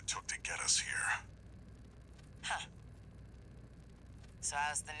did what it took to get us here. Huh. So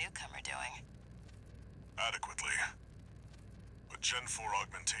how's the newcomer doing? Adequately. But Gen 4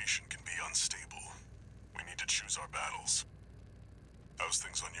 augmentation can be unstable. We need to choose our battles. How's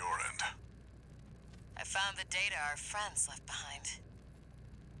things on your end? I found the data our friends left behind.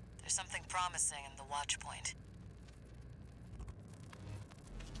 There's something promising in the watch point.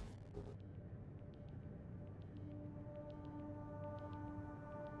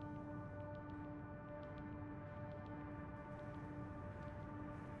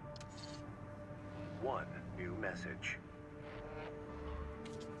 One new message.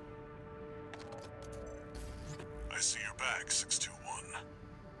 I see you're back, 621.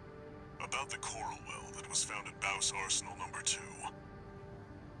 About the coral well that was found at Baus Arsenal number 2.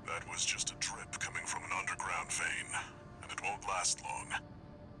 That was just a drip coming from an underground vein, and it won't last long.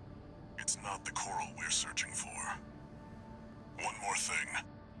 It's not the coral we're searching for. One more thing.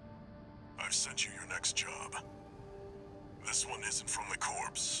 I've sent you your next job. This one isn't from the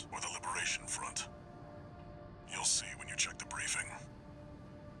Corps or the Liberation Front. You'll see when you check the briefing.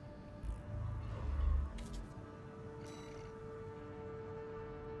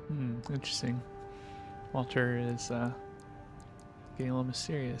 Interesting. Walter is getting a little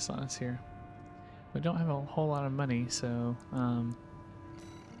mysterious on us here. We don't have a whole lot of money, so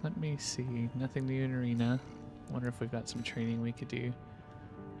let me see. Nothing new in Arena. Wonder if we've got some training we could do.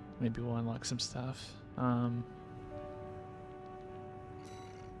 Maybe we'll unlock some stuff.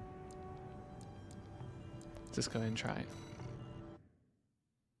 Just go ahead and try it.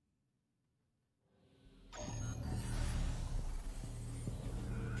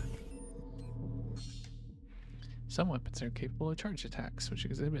 Some weapons are capable of charge attacks, which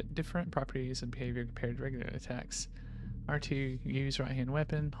exhibit different properties and behavior compared to regular attacks. R2, use right hand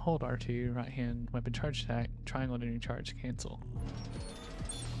weapon, hold R2, right hand weapon charge attack, triangle to new charge, cancel.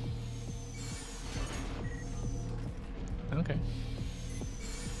 Okay.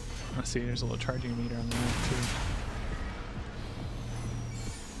 I see there's a little charging meter on the map too.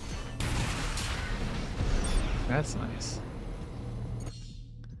 That's nice.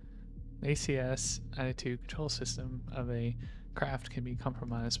 The ACS attitude control system of a craft can be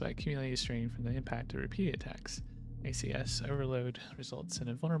compromised by accumulated strain from the impact of repeated attacks. ACS overload results in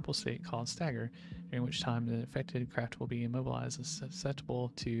a vulnerable state called stagger, during which time the affected craft will be immobilized and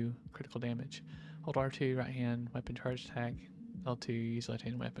susceptible to critical damage. Hold R2, right hand, weapon charge attack, L2, use left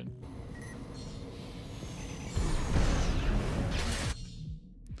hand weapon.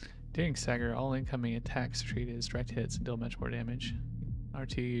 During stagger, all incoming attacks are treated as direct hits and deal much more damage.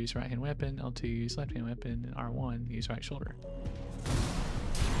 R2 use right hand weapon, L2 use left hand weapon, and R1 use right shoulder.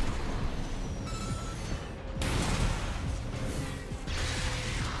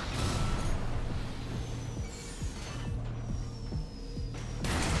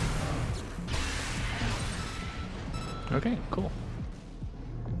 Okay, cool.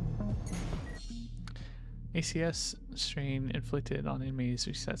 ACS strain inflicted on enemies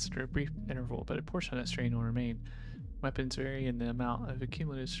resets after a brief interval, but a portion of that strain will remain. Weapons vary in the amount of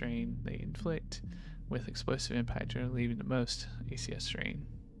accumulative strain they inflict, with explosive impact generally leaving the most ACS strain.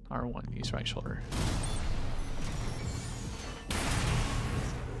 R1, use right shoulder.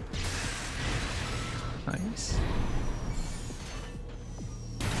 Nice.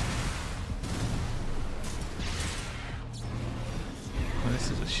 Well,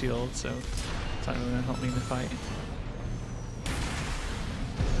 this is a shield, so it's not really going to help me in the fight.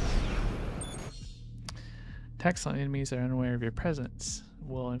 Attacks on enemies that are unaware of your presence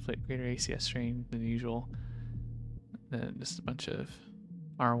will inflict greater ACS strain than usual. Then just a bunch of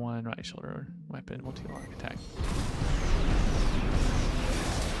R1, right shoulder, weapon, multi-lock attack.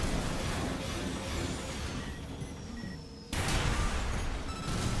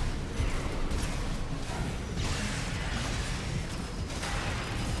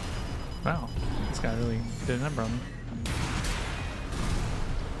 Wow, this guy really did a number on me.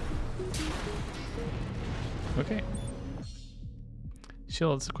 Okay.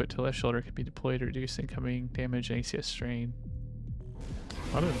 Shields equipped to left shoulder can be deployed to reduce incoming damage and ACS strain.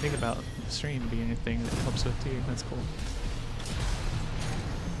 I didn't think about the strain being anything that helps with too. That's cool.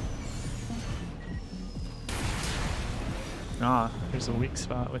 Ah, there's a weak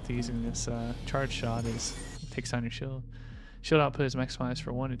spot with using this charge shot is it takes down your shield. Shield output is maximized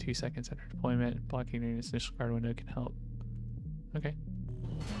for 1 to 2 seconds after deployment. Blocking during its initial guard window can help. Okay.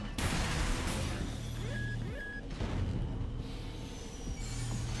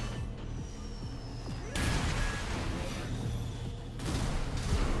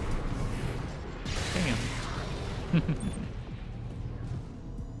 Damn.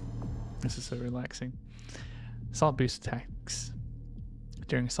 This is so relaxing. Assault boost attacks.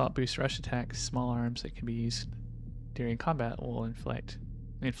 During assault boost rush attacks, small arms that can be used during combat will inflict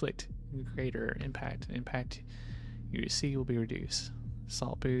greater impact. Impact you receive will be reduced.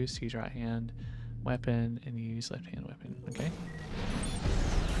 Assault boost, use right hand weapon, and use left hand weapon. Okay.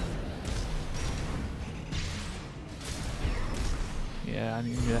 Yeah, I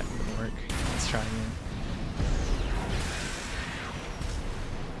knew that wouldn't work. Let's try again.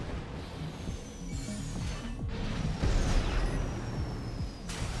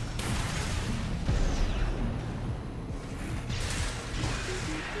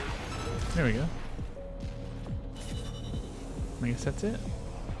 There we go. I guess that's it.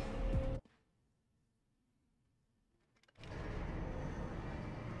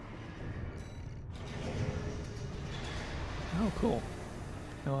 Oh, cool.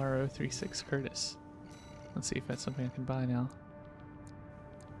 LR036 Curtis. Let's see if that's something I can buy now.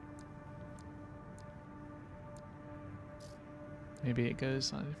 Maybe it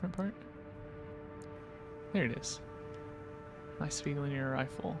goes on a different part. There it is. Nice speed linear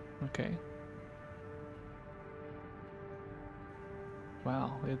rifle. Okay.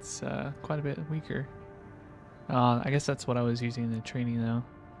 Wow, it's quite a bit weaker. I guess that's what I was using in the training though.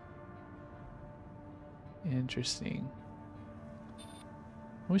 Interesting.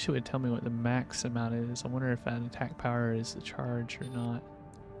 I wish it would tell me what the max amount is. I wonder if that attack power is the charge or not.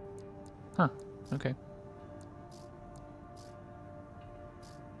 Huh, okay.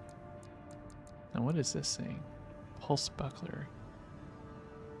 Now what is this thing? Pulse buckler.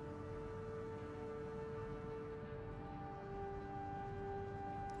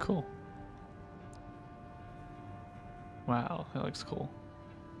 Cool. Wow, that looks cool.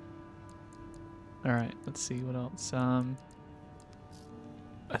 Alright, let's see what else. I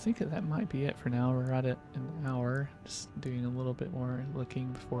think that might be it for now. We're at it an hour. Just doing a little bit more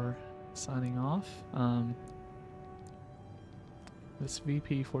looking before signing off. This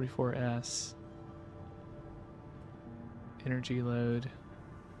VP44S energy load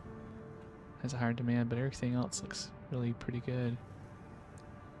has a higher demand, but everything else looks really pretty good.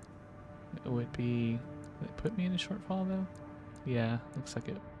 It would it put me in a shortfall though? Yeah, looks like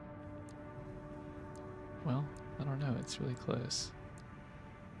it. Well, I don't know, it's really close.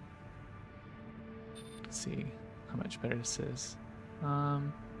 Let's see how much better this is.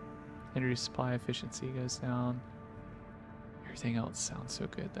 Energy supply efficiency goes down. Everything else sounds so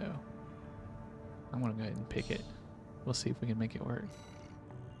good though. I'm gonna go ahead and pick it. We'll see if we can make it work.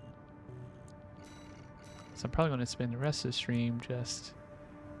 So I'm probably going to spend the rest of the stream just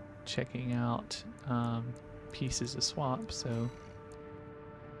checking out pieces to swap, so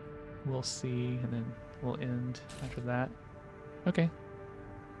we'll see, and then we'll end after that. Okay.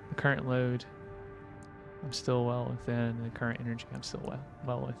 The current load, I'm still well within, and the current energy, I'm still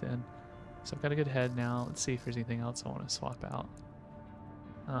well within. So I've got a good head now. Let's see if there's anything else I want to swap out.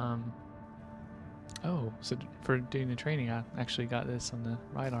 Oh, so for doing the training, I actually got this on the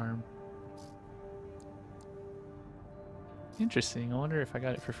right arm. Interesting. I wonder if I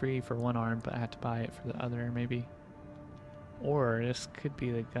got it for free for one arm, but I had to buy it for the other, maybe. Or this could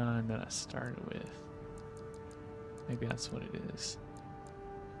be the gun that I started with. Maybe that's what it is.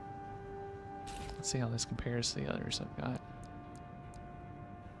 Let's see how this compares to the others I've got.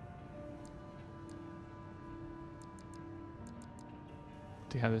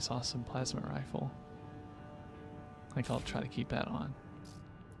 Do have this awesome plasma rifle. I think I'll try to keep that on.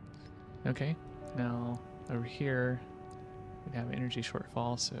 Okay, now over here we have energy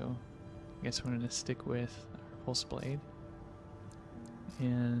shortfall, so I guess we're going to stick with our pulse blade.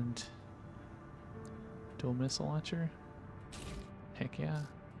 And dual missile launcher. Heck yeah.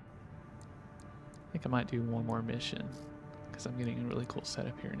 I think I might do one more mission because I'm getting a really cool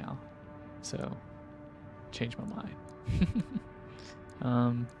setup here now. So, change my mind.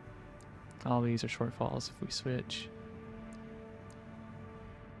 All these are shortfalls if we switch.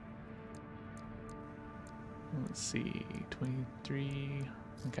 Let's see, 23,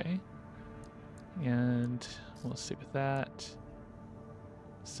 okay. And we'll stick with that.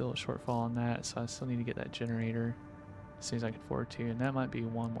 Still a shortfall on that, so I still need to get that generator as soon as I can afford to, and that might be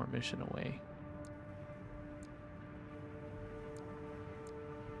one more mission away.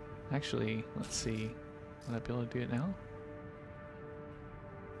 Actually, let's see, would I be able to do it now?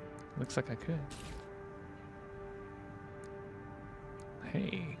 Looks like I could.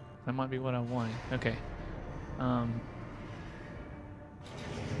 Hey, that might be what I wanted. Okay.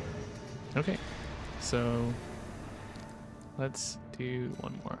 Okay, so let's do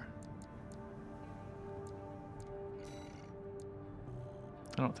one more.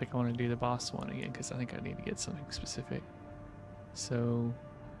 I don't think I want to do the boss one again because I think I need to get something specific. So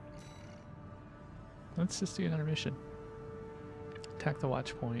let's just do another mission. Attack the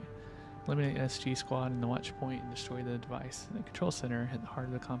watch point. Eliminate SG squad in the watch point and destroy the device in the control center at the heart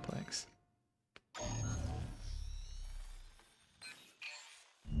of the complex.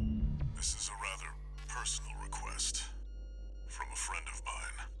 This is a rather personal request from a friend of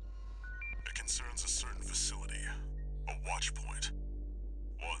mine. It concerns a certain facility, a watch point.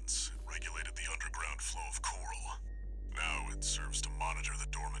 Once, it regulated the underground flow of coral. Now it serves to monitor the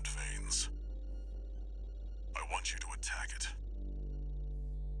dormant veins. I want you to attack it.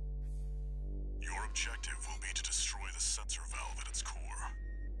 Your objective will be to destroy the sensor valve at its core.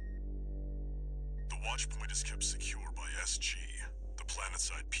 The watch point is kept secure by SG, the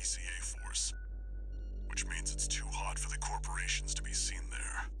planetside PCA force, which means it's too hot for the corporations to be seen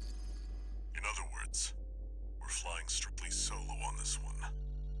there. In other words, we're flying strictly solo on this one.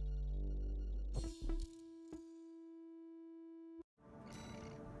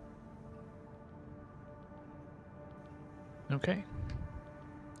 Okay.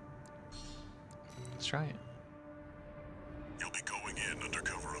 Let's try it. You'll be going in under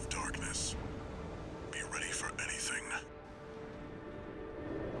cover of darkness. Be ready for anything.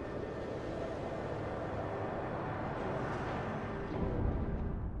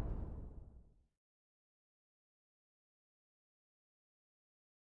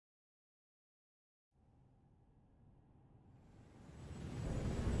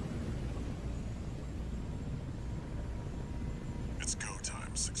 It's go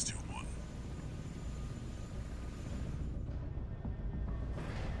time, 621.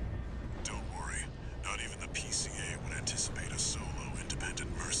 Don't worry, not even the PCA would anticipate a solo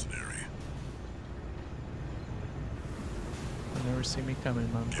independent mercenary. They'll never see me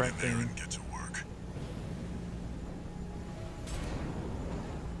coming, my Get breath in there thing. and get to work.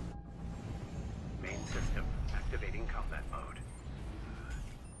 Main system activating combat mode.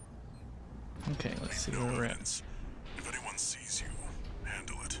 Okay, let's see No where we're at. evidence. If anyone sees you,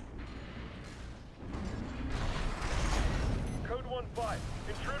 handle it. Code 1-5.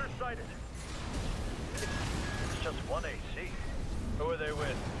 Intruder sighted. It's just one AC. Who are they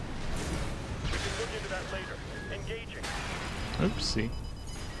with? We can look into that later. Engaging. Oopsie.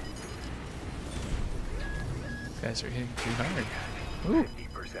 These guys are hitting pretty hard. Ooh,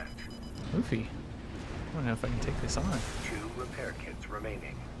 50%. oofy. I don't know if I can take this on. 2 repair kits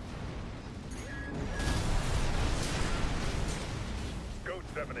remaining. Code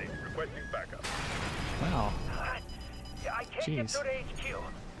 7-8. Requesting backup. Wow. I can't Jeez. get to the HQ.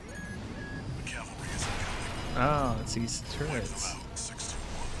 The cavalry is incoming. Oh, it's these Wipe them turrets. out, 621.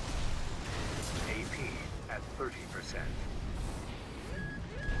 30%.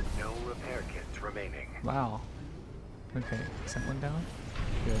 No repair kits remaining. Wow. Okay, is that one down?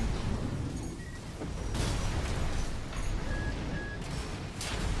 Good.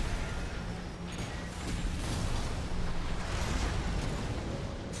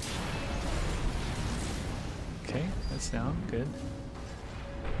 Okay, that's down. Good.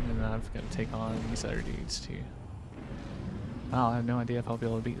 And then I've got to take on these other dudes too. Wow, I have no idea if I'll be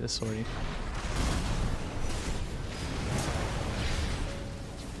able to beat this sortie.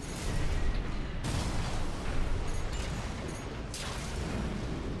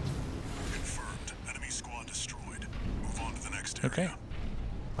 Confirmed. Enemy squad destroyed. Move on to the next area. Okay.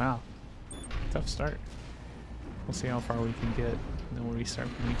 Wow. Tough start. We'll see how far we can get, and then we'll restart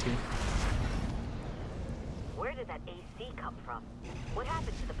from E2. Where did that AC come from? What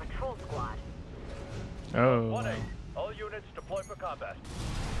happened to the patrol squad? Oh. 1A, Wow. all units deploy for combat.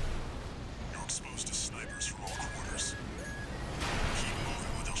 You're exposed to snipers from all quarters. Keep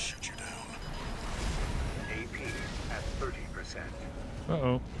moving or they'll shoot you down. AP at 30%.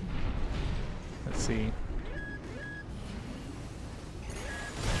 Uh-oh. Let's see.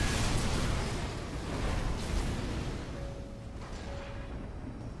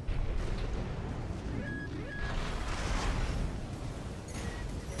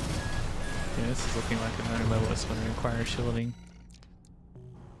 Yeah, this is looking like another level that's going to require shielding.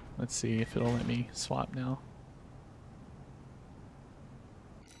 Let's see if it'll let me swap now.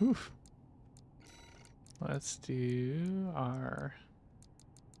 Oof. Let's do our...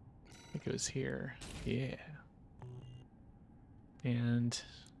 I think it was here. Yeah. And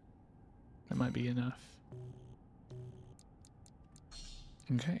that might be enough.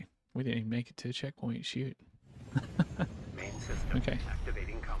 Okay. We didn't even make it to a checkpoint. Shoot. Main system Okay.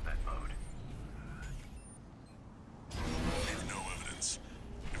 activating combat mode. Leave no evidence.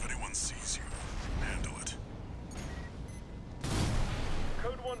 If anyone sees you, handle it.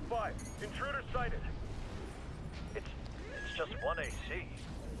 Code 1-5, intruder sighted. It's just 1AC.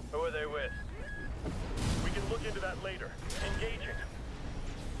 Who are they with? We can look into that later. Engaging.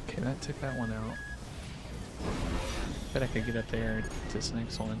 Okay, that took that one out. Bet I could get up there to this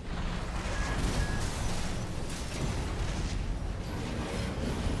next one.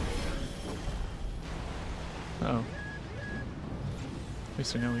 Uh-oh. At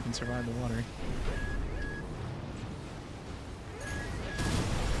least we know we can survive the water.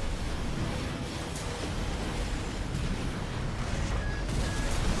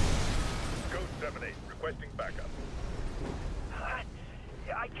 Code 7-8, requesting backup.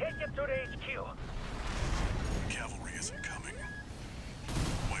 I can't get through to HQ. Cavalry isn't coming.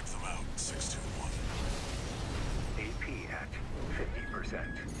 Wipe them out, 621. AP at 50%.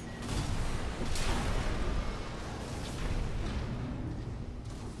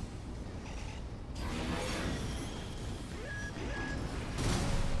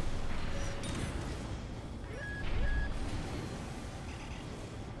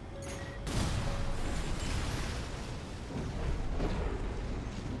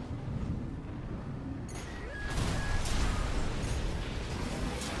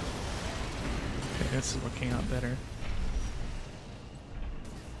 Okay, this is working out better.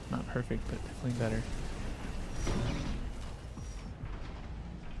 Not perfect, but definitely better.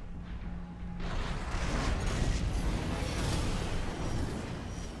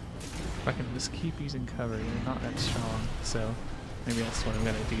 If I can just keep using cover, they're not that strong, so maybe that's what I'm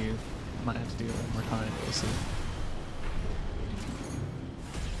gonna do. Might have to do it one more time, but we'll see.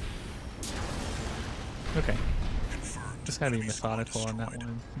 Okay. Confirmed. Just gotta be Enemy squad methodical on that destroyed.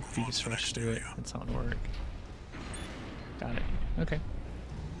 one. Move If you on to just the rush next through it, area. it's not gonna work. Got it. Okay.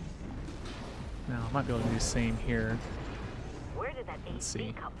 Now I might be able to do the same here. Where did that Let's AC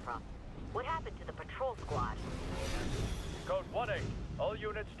see. come from? What happened to the patrol squad? Code 1-8, all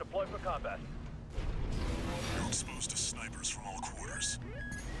units deploy for combat. You're exposed to snipers from all quarters.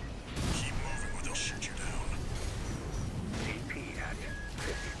 Keep moving or they'll shoot you down. AP at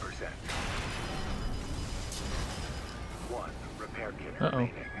 50%. One repair kit Uh-oh.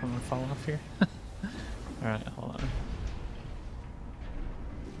 remaining. I'm gonna fall off here. Alright, hold on.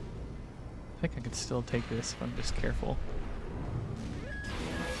 I think I could still take this if I'm just careful.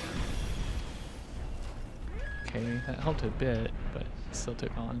 Okay, that helped a bit, but still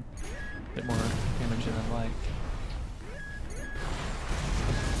took on a bit more damage than I'd like.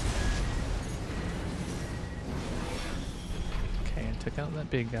 Okay, I took out that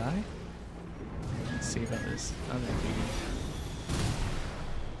big guy. Let's see about this other dude.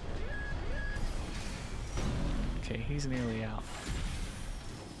 Okay, he's nearly out.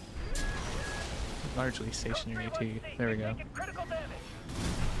 Largely stationary too. There we go. Taking critical damage.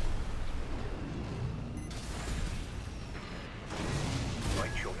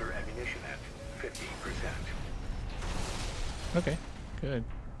 ammunition at 50%. Okay, good.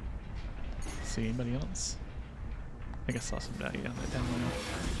 See anybody else? I think I saw some value on that down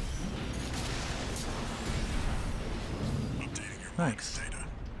there. Updating your Nice. market data.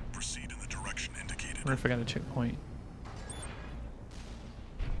 Proceed in the direction indicated. Wonder if I got a checkpoint.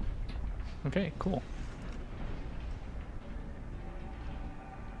 Okay, cool.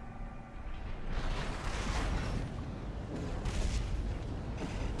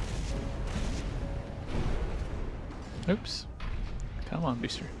 Oops. Come on,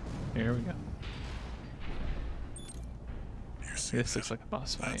 booster. There we go. You see This that? looks like a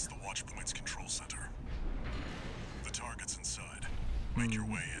boss That's fight. the Watch Point's control center. The target's inside. Make your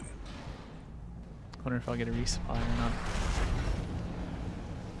way in. Wonder if I'll get a resupply or not.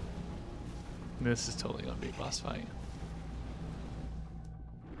 This is totally gonna be a boss fight.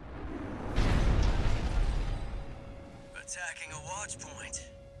 Attacking a watch point.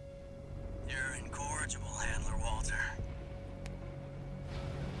 You're incorrigible, Handler Walter.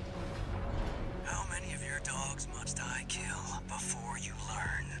 How many of your dogs must I kill before you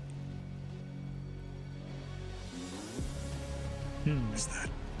learn? Is that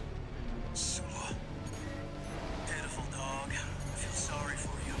Sula? Pitiful dog. I feel sorry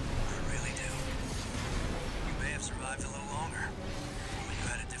for you. I really do. You may have survived a little longer. Only you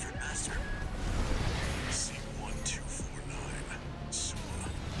had a different master. C-1249. Sula.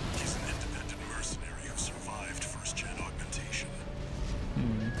 He's an independent mercenary who survived first-gen augmentation.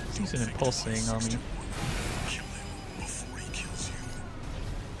 He's an impulsing on me. Kill him before he kills you.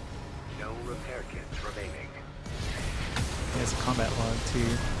 No repair kits remaining. He has a combat log too.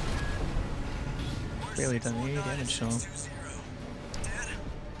 Barely done any damage to him. Dead?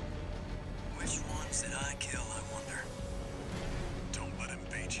 Which ones did I kill, I wonder? Don't let him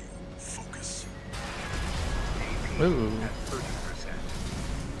bait you. Focus. AP Ooh. at 30%.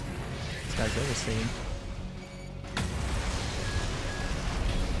 This guy's devastating.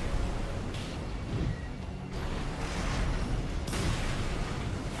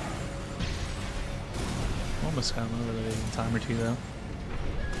 Almost got him over there in a time or two though.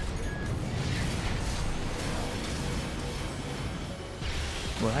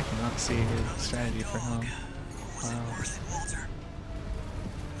 Well, I cannot see his strategy for him. Was it Wow. worth it, Walter?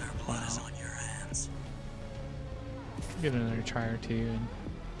 Their blood is Wow. on your hands. Give it another try or two, and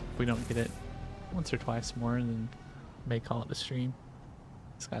if we don't get it once or twice more, then may call it a stream.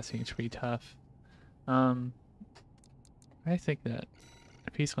 This guy seems pretty tough. I think that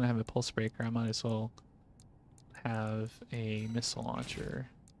if he's gonna have a pulse breaker, I might as well have a missile launcher.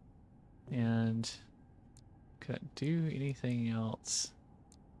 And could I do anything else?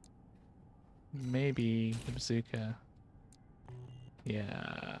 Maybe the bazooka.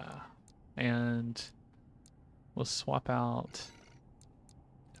 Yeah. And we'll swap out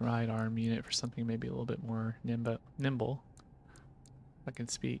the right arm unit for something maybe a little bit more nimble. If I can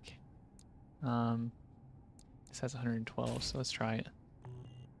speak. This has 112, so let's try it.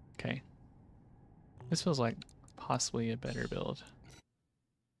 Okay. This feels like possibly a better build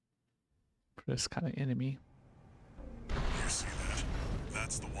for this kind of enemy. You see that?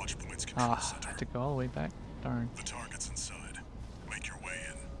 That's the Watch Point's control Ah, I center. have to go all the way back. Darn. The target's inside. Make your way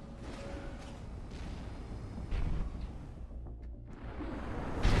in.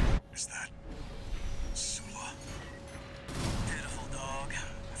 Is that Sula? Pitiful dog.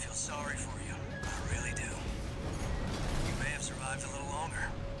 I feel sorry for you. I really do. You may have survived a little longer.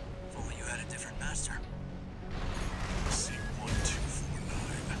 If only you had a different master.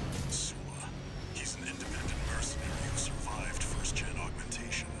 C-1249. Sula. He's an independent mercenary who survived first-gen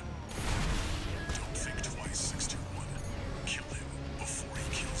augmentation. Don't think twice, 621. Kill him before he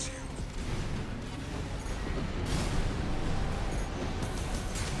kills you.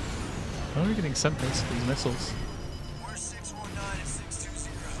 Oh, we're getting some hits with these missiles. Where's 619 and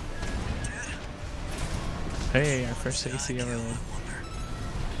 620? Dead? Hey, our first AC Kill, I overload. wonder.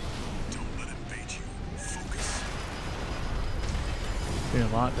 Don't let him bait you. Focus. Doing a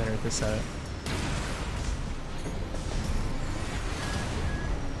lot better at this setup.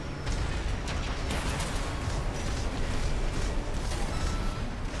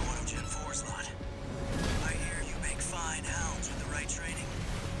 Auto Gen 4 slot. I hear you make fine hounds with the right training.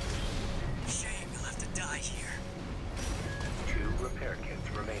 Shame you'll have to die here. 2 repair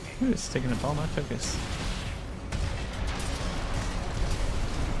kits remaining. Ooh, it's taking up all my focus.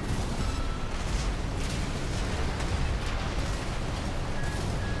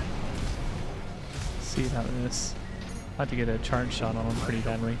 See about this. I have to get a charge shot on him pretty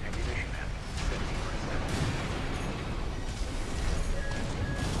badly. Ammunition at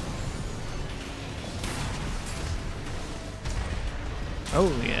 50%. Oh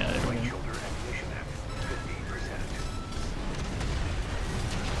yeah, there we Right go. shoulder ammunition at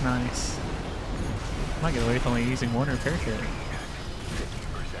 50%. Nice. Might get away with only using one repair kit.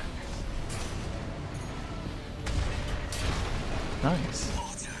 50%. Nice.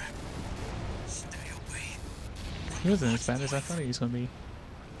 He wasn't as bad as I thought he was going to be.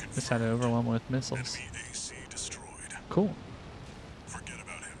 Just had to overwhelm with missiles. Enemy AC destroyed. Cool. Forget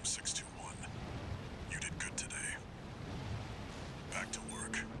about him, 621. You did good today. Back to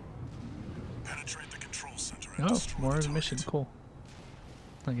work. Penetrate the control center and Oh, destroy more the of the mission. target. Cool.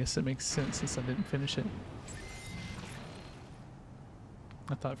 I guess it makes sense since I didn't finish it.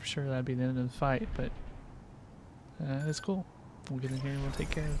 I thought for sure that'd be the end of the fight, but it's cool. We'll get in here and we'll take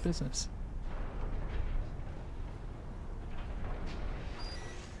care of business.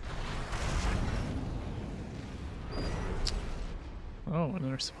 Oh,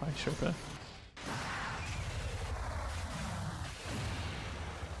 another supply Sherpa.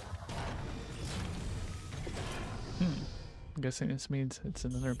 I'm guessing this means it's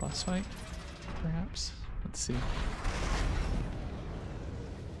another boss fight, perhaps? Let's see.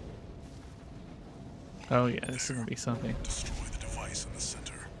 Oh yeah, this is gonna be something. Destroy the device in the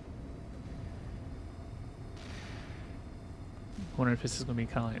center. Wonder if this is gonna be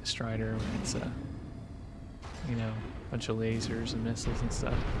kind of like Strider when it's you know, a bunch of lasers and missiles and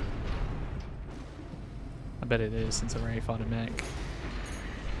stuff. I bet it is since I've already fought a mech.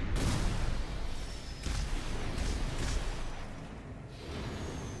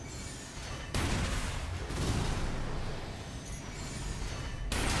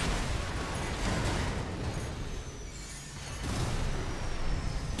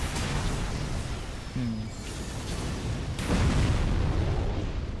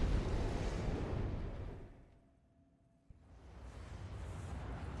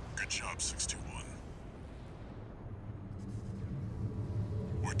 Good job, 621.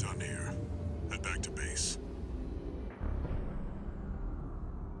 We're done here. Head back to base.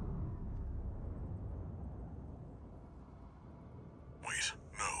 Wait,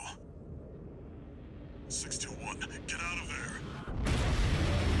 no. 621, get out of there!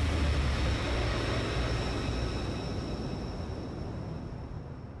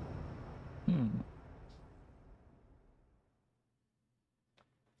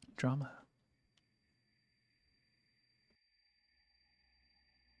 Drama.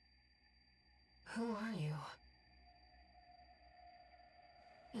 Who are you?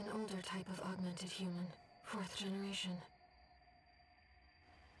 An older type of augmented human, 4th generation.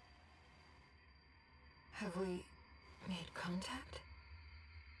 Have we made contact?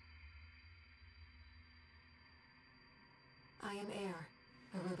 I am Air,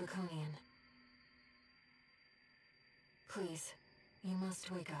 a Rubiconian. Please, you must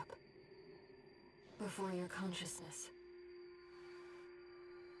wake up. Before your consciousness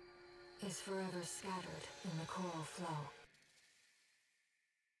is forever scattered in the coral flow.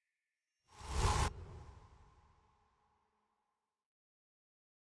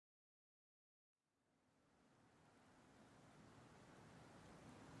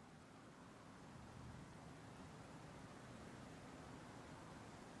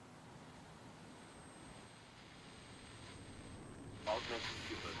 Augmented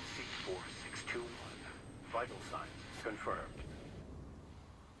human C4621. Vital signs confirmed.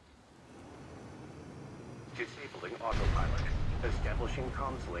 Disabling autopilot. Establishing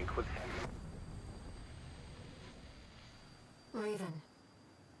comms link with him. Raven.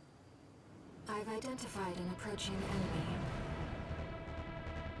 I've identified an approaching enemy.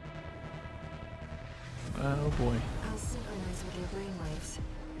 Oh boy. I'll synchronize with your brainwaves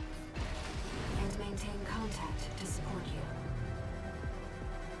and maintain contact to support you.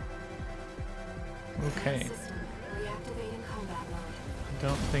 Okay. System reactivating combat mode.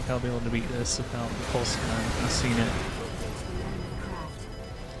 Don't think I'll be able to beat this without the pulse gun. I've seen it. Hooked into the enemy craft.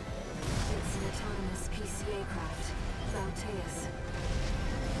 It's an autonomous PCA craft, Valteus.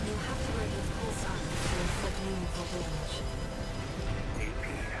 You'll have to break its pulse armor to inflict meaningful damage. AP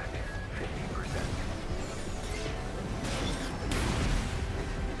at 50%.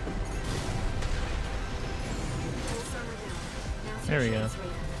 Pulse armor down. Now's There we your go. chance,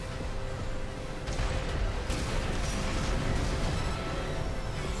 Raven.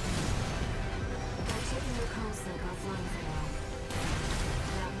 I've taken your comms link offline for now.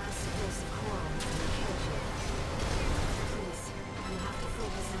 That massive dose of coral killed you. Please, you have to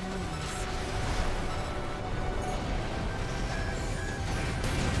focus on memories.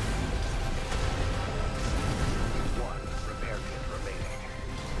 One repair kit remaining.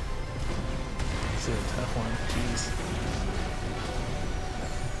 This is a tough one. Jeez.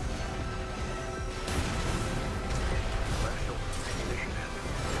 Left shoulder ammunition at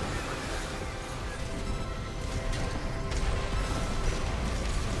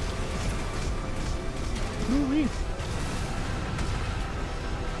Ooh-wee.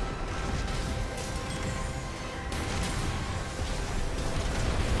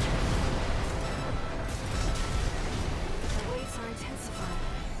 The waves are intensifying.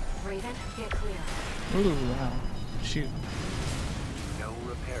 Raven, get clear. Ooh, wow. Shoot. No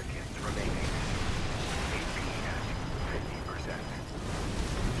repair kits remaining. AP at 50%.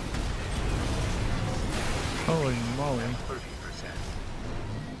 Holy moly. 30%.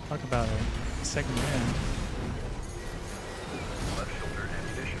 Talk about a second wind. Left shoulder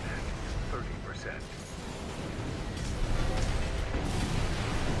ammunition at 30%.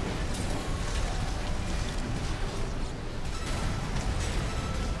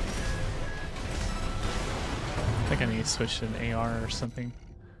 I think I need to switch to an AR or something.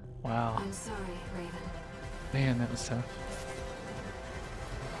 Wow. I'm sorry, Raven. Man, that was tough.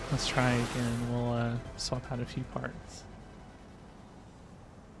 Let's try again. We'll swap out a few parts.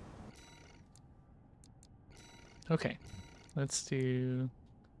 Okay, let's do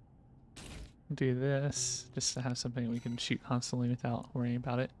this just to have something we can shoot constantly without worrying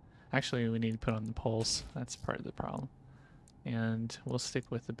about it. Actually, we need to put on the pulse. That's part of the problem. And we'll stick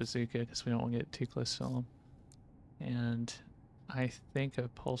with the bazooka because we don't want to get too close to them. And I think a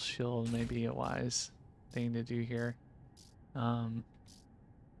pulse shield may be a wise thing to do here.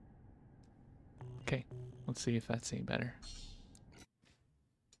 Okay, let's see if that's any better.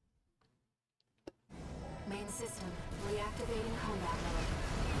 Main system, reactivating combat mode.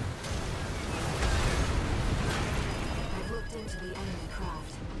 I've looked into the enemy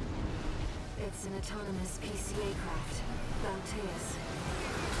craft. It's an autonomous PCA craft, Bauteus.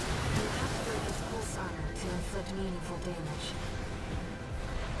 You have to break its pulse armor to inflict meaningful damage.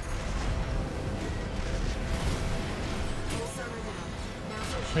 Pulse armor down. Now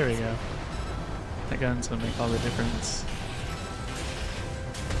switch. There we go. That gun's gonna make all the difference.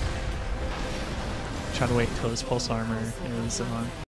 Try to wait till his pulse armor is on.